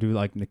like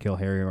Nikhil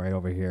Harry right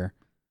over here.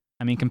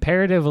 I mean,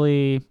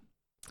 comparatively,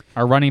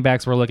 our running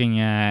backs we're looking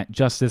at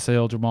Justice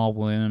Hill, Jamal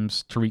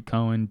Williams, Tariq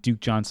Cohen, Duke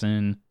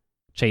Johnson,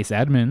 Chase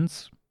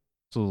Edmonds.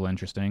 It's a little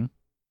interesting.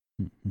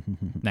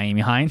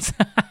 Naomi Hines.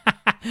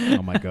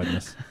 Oh my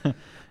goodness.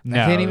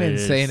 No, I can't even it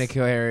say is-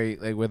 N'Keal Harry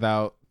like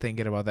without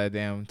thinking about that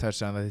damn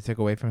touchdown that they took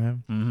away from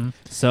him. Mhm.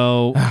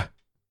 So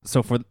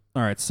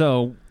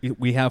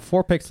we have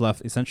 4 picks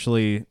left.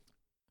 Essentially,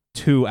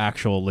 2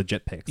 actual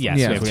legit picks. Yes,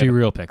 Yeah. we have So 2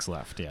 real picks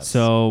left. Yes.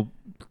 So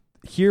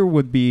here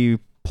would be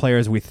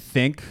players we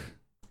think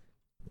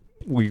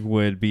we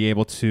would be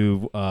able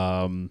to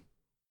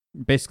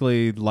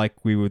basically, like,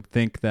 we would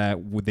think that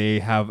they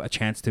have a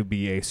chance to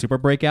be a super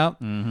breakout.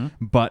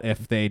 But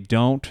if they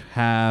don't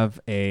have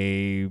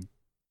a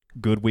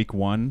good week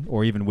 1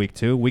 or even week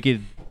 2, we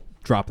could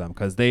drop them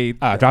because they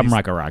drop them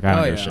like a rock. I don't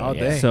Oh, give a yeah, shit. all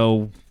Yeah. day.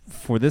 So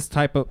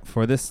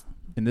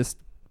in this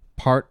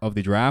part of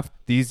the draft,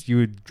 you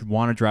would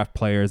want to draft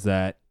players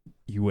that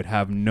you would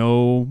have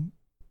no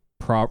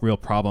real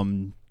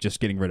problem just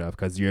getting rid of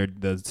because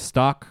the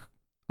stock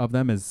of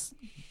them is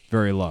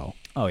very low.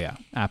 Oh yeah,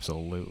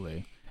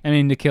 absolutely. I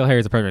mean, N'Keal Harry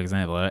is a perfect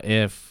example.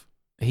 If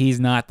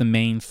he's not the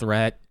main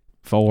threat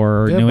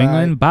for New Goodbye.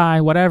 England, bye,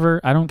 whatever.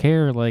 I don't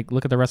care. Like,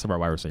 look at the rest of our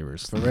wide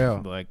receivers. For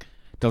real. Like,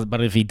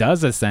 but if he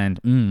does ascend,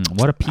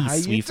 what a How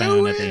piece you we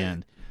found at the doing?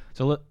 end.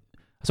 So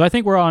I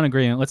think we're all in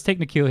agreement. Let's take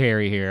N'Keal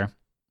Harry here.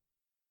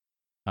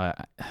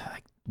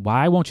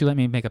 Why won't you let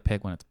me make a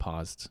pick when it's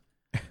paused?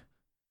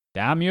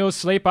 Damn you,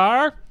 sleeper!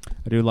 I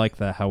do like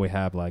how we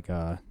have like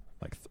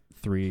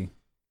 3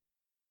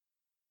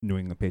 New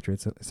England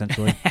Patriots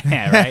essentially.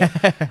 Yeah, right.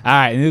 All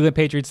right, New England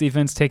Patriots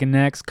defense taking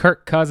next.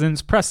 Kirk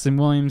Cousins, Preston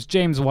Williams,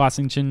 James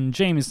Washington,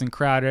 Jamison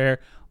Crowder,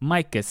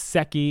 Mike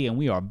Gesicki, and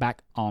we are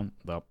back on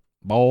the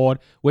board,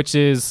 this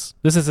is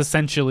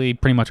essentially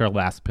pretty much our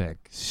last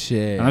pick.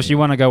 Shit. Unless you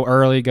want to go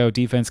early, go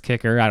defense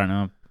kicker. I don't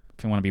know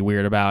if you want to be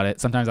weird about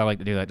it. Sometimes I like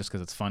to do that just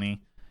because it's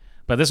funny.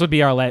 But this would be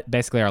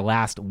basically our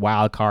last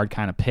wild card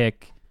kind of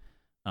pick.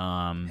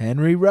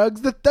 Henry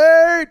Ruggs the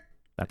third.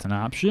 That's an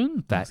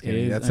option. That's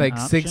like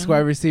 6 wide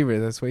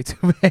receivers. That's way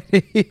too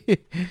many.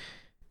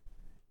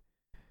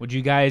 Would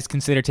you guys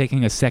consider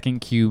taking a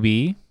second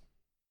QB?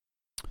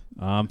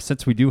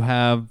 Since we do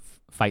have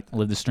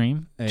Live the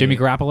stream. Hey. Jimmy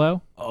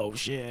Garoppolo. Oh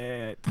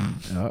shit.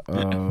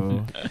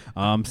 Uh-oh.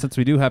 Since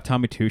we do have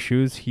Tommy Two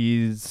Shoes,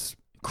 he's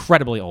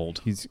Incredibly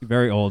old. He's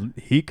very old.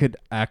 He could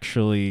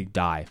actually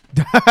Die.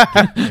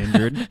 get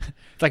injured.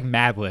 It's like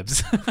Mad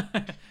Libs.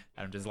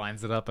 Adam just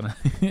lines it up and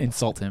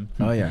insult him.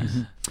 Oh, yeah.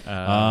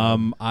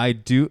 I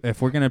do.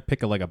 If we're gonna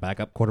pick a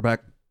backup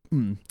quarterback,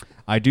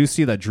 I do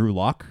see that Drew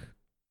Lock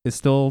is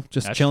still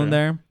just That's chilling true.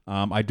 there.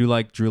 I do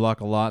like Drew Lock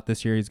a lot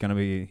this year. He's gonna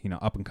be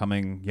up and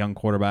coming young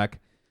quarterback.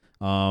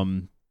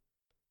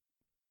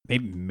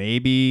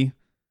 Maybe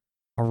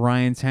a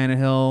Ryan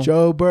Tannehill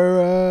Joe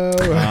Burrow.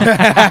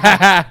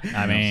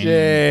 I mean,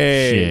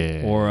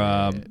 shit.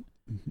 or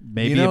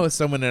maybe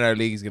someone in our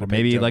league is gonna or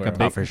maybe pick Joe like a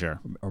Burrow. Oh, for sure.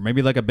 or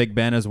maybe like a Big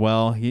Ben as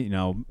well. He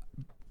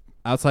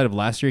outside of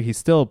last year, he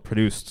still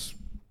produced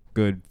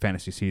good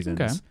fantasy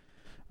seasons. Okay.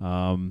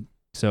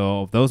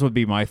 So those would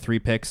be my 3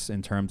 picks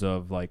in terms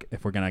of like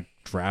if we're gonna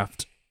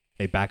draft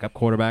a backup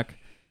quarterback.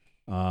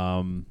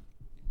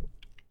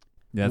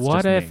 That's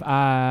What just if me.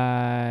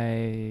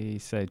 I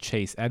said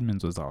Chase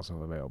Edmonds was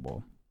also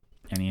available?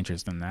 Any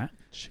interest in that?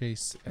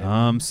 Chase.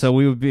 So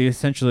we would be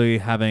essentially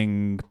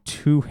having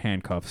 2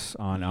 handcuffs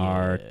on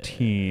our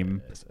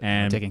team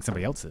and Taking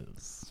somebody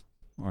else's.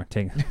 or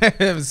taking.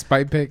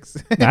 Spike picks.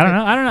 I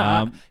don't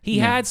know. He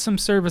yeah. had some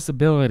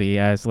serviceability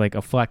as like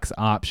a flex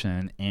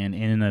option, and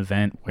in an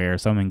event where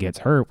someone gets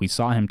hurt, we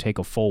saw him take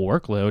a full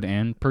workload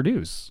and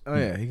produce. Oh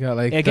yeah, he got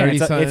like Again,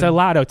 30 it's a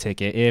lotto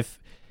ticket. If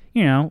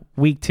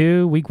week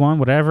 2, week 1,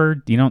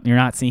 whatever, you're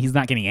not seeing he's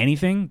not getting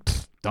anything,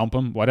 dump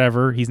him.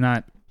 Whatever, he's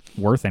not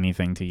worth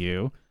anything to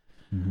you.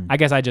 I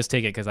guess I just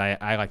take it because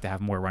I like to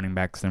have more running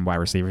backs than wide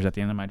receivers at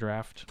the end of my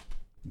draft.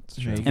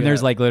 And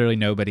there's like literally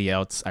nobody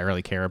else I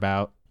really care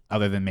about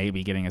other than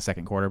maybe getting a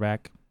second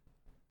quarterback.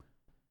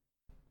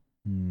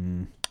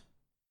 I'm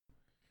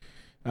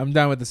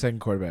down with the second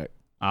quarterback.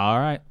 All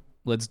right,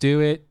 let's do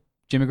it.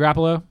 Jimmy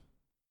Garoppolo?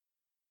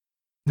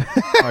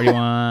 Or do you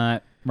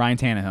want Ryan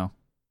Tannehill?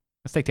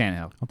 Let's take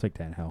Tannehill. I'll take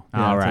Tannehill.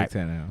 All right.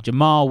 Take Tannehill.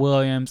 Jamal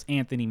Williams,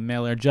 Anthony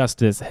Miller,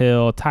 Justice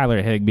Hill,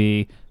 Tyler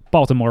Higbee,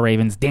 Baltimore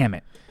Ravens. Damn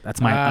it. That's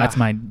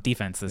my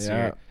defense this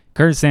year.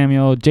 Curtis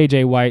Samuel,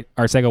 J.J. White,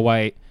 Arcega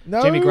White,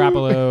 No. Jimmy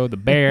Garoppolo, the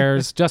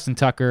Bears, Justin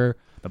Tucker,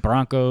 the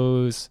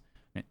Broncos,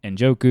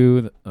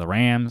 Njoku, the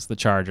Rams, the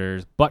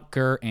Chargers,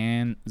 Butker,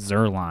 and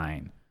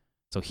Zerline.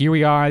 So here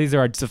we are. These are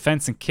our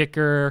defense and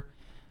kicker.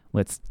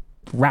 Let's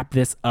wrap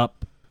this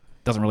up.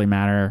 Doesn't really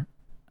matter.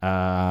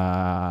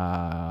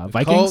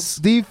 Vikings? Colts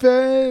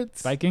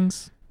defense.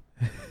 Vikings?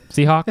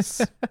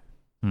 Seahawks?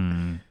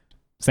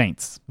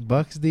 Saints.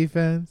 Bucks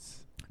defense.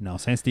 No,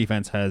 Saints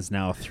defense has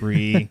now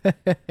 3.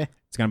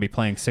 It's going to be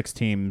playing 6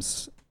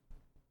 teams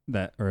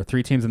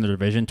 3 teams in the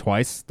division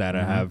twice that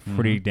have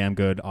pretty damn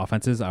good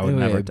offenses. I would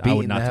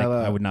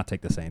not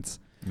take the Saints.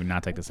 You would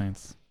not take the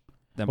Saints?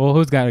 Well,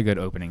 who's got a good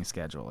opening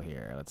schedule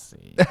here? Let's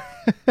see.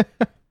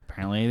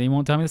 Apparently, they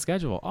won't tell me the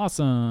schedule.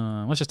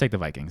 Awesome. Let's just take the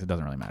Vikings. It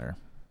doesn't really matter.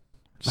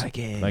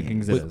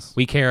 Vikings it is.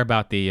 We care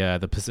about the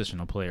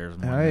positional players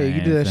more. Oh, yeah, you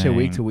can do that shit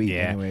week to week,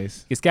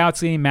 anyways.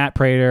 Gauskowski, Matt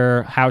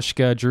Prater,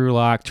 Hauschka, Drew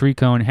Lock, Tree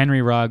Cone,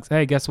 Henry Ruggs.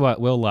 Hey, guess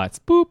what? Will Lutz.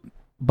 Boop.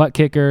 Butt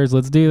kickers.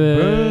 Let's do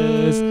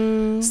this.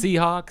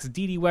 Seahawks,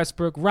 Dede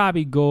Westbrook,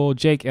 Robbie Gould,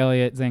 Jake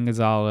Elliott, Zane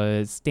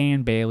Gonzalez,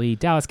 Stan Bailey,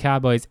 Dallas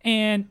Cowboys,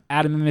 and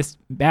Adam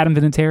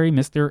Vinatieri,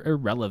 Mr.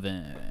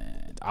 Irrelevant.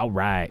 All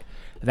right.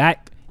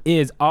 That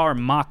is our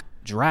mock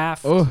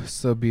draft. Oh,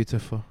 so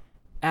beautiful.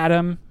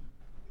 Adam,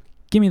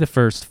 give me the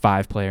first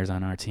 5 players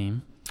on our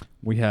team.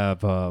 We have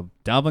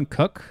Dalvin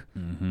Cook,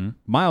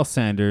 Miles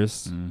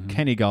Sanders,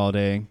 Kenny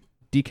Galladay,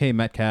 DK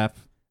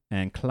Metcalf,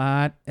 and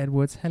Clyde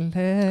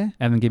Edwards-Helaire.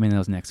 Evan, give me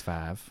those next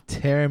 5.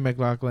 Terry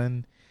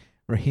McLaughlin,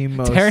 Raheem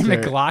Mostert. Terry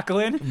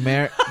McLaughlin?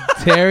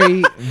 Terry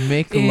In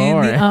the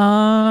McLaurin.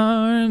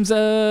 arms of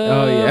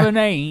an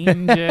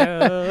angel.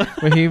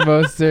 Raheem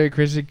Mostert,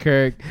 Christian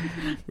Kirk,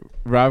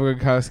 Rob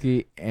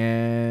Gronkowski,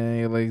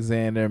 and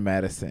Alexander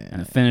Madison.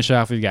 And to finish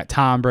off, we've got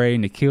Tom Brady,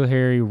 N'Keal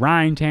Harry,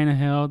 Ryan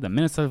Tannehill, the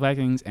Minnesota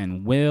Vikings,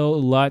 and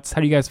Will Lutz.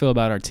 How do you guys feel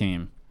about our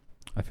team?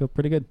 I feel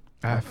pretty good.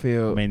 I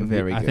feel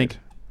very good. I think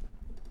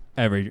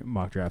every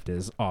mock draft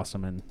is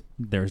awesome, and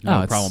there's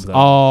no problems at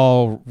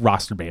all. All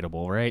roster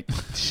baitable, right?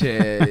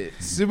 Shit.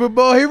 Super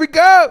Bowl, here we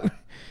go.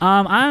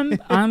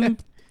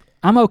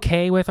 I'm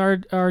okay with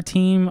our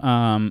team.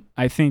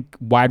 I think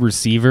wide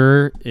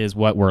receiver is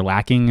what we're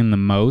lacking in the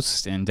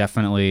most, and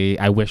definitely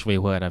I wish we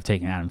would have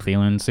taken Adam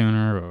Thielen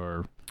sooner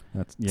or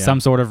some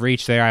sort of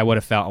reach there. I would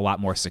have felt a lot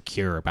more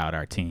secure about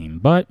our team.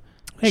 But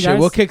hey, guys,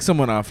 we'll kick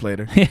someone off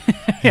later.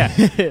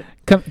 Yeah,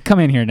 come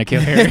in here,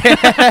 N'Keal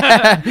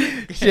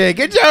Harry. Shit,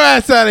 get your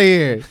ass out of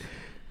here.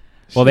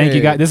 Well, thank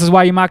you guys. This is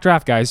why you mock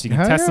draft, guys. You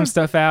can test some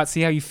stuff out, see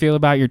how you feel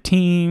about your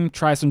team,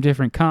 try some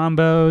different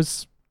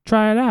combos,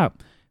 try it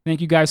out. Thank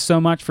you guys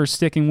so much for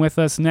sticking with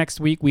us. Next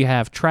week we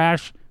have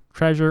Trash,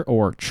 Treasure,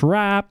 or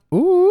Trap.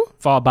 Ooh.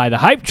 Followed by the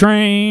Hype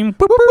Train.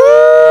 Boop, boop,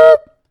 boop.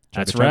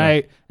 That's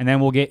right. And then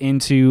we'll get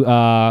into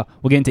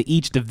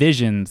each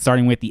division,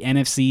 starting with the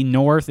NFC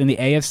North and the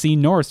AFC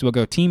North. So we'll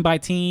go team by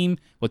team.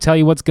 We'll tell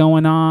you what's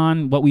going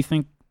on, what we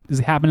think is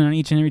happening on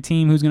each and every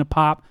team, who's gonna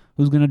pop,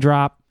 who's gonna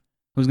drop,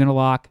 who's gonna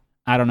lock.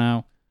 I don't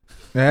know.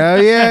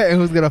 Hell yeah. And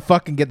who's going to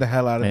fucking get the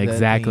hell out of that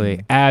Exactly.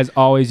 team. As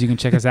always, you can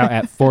check us out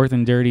at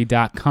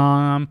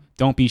fourthanddirty.com.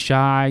 Don't be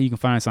shy. You can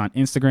find us on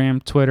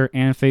Instagram, Twitter,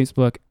 and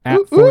Facebook at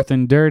Fourth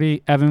and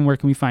Dirty. Evan, where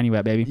can we find you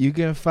at, baby? You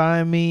can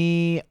find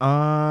me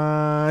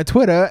on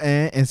Twitter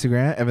and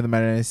Instagram, Evan the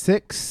Man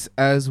 96,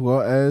 as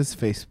well as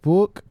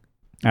Facebook.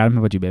 Adam, how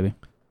about you, baby?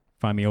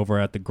 Find me over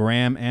at the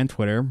Gram and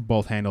Twitter,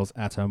 both handles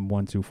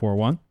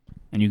Atom1241.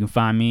 And you can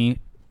find me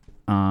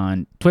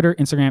on Twitter,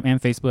 Instagram, and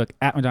Facebook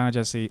at Madonna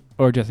Jesse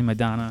or Jesse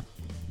Madonna.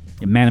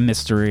 Your man of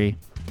mystery.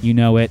 You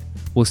know it.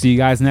 We'll see you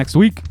guys next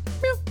week.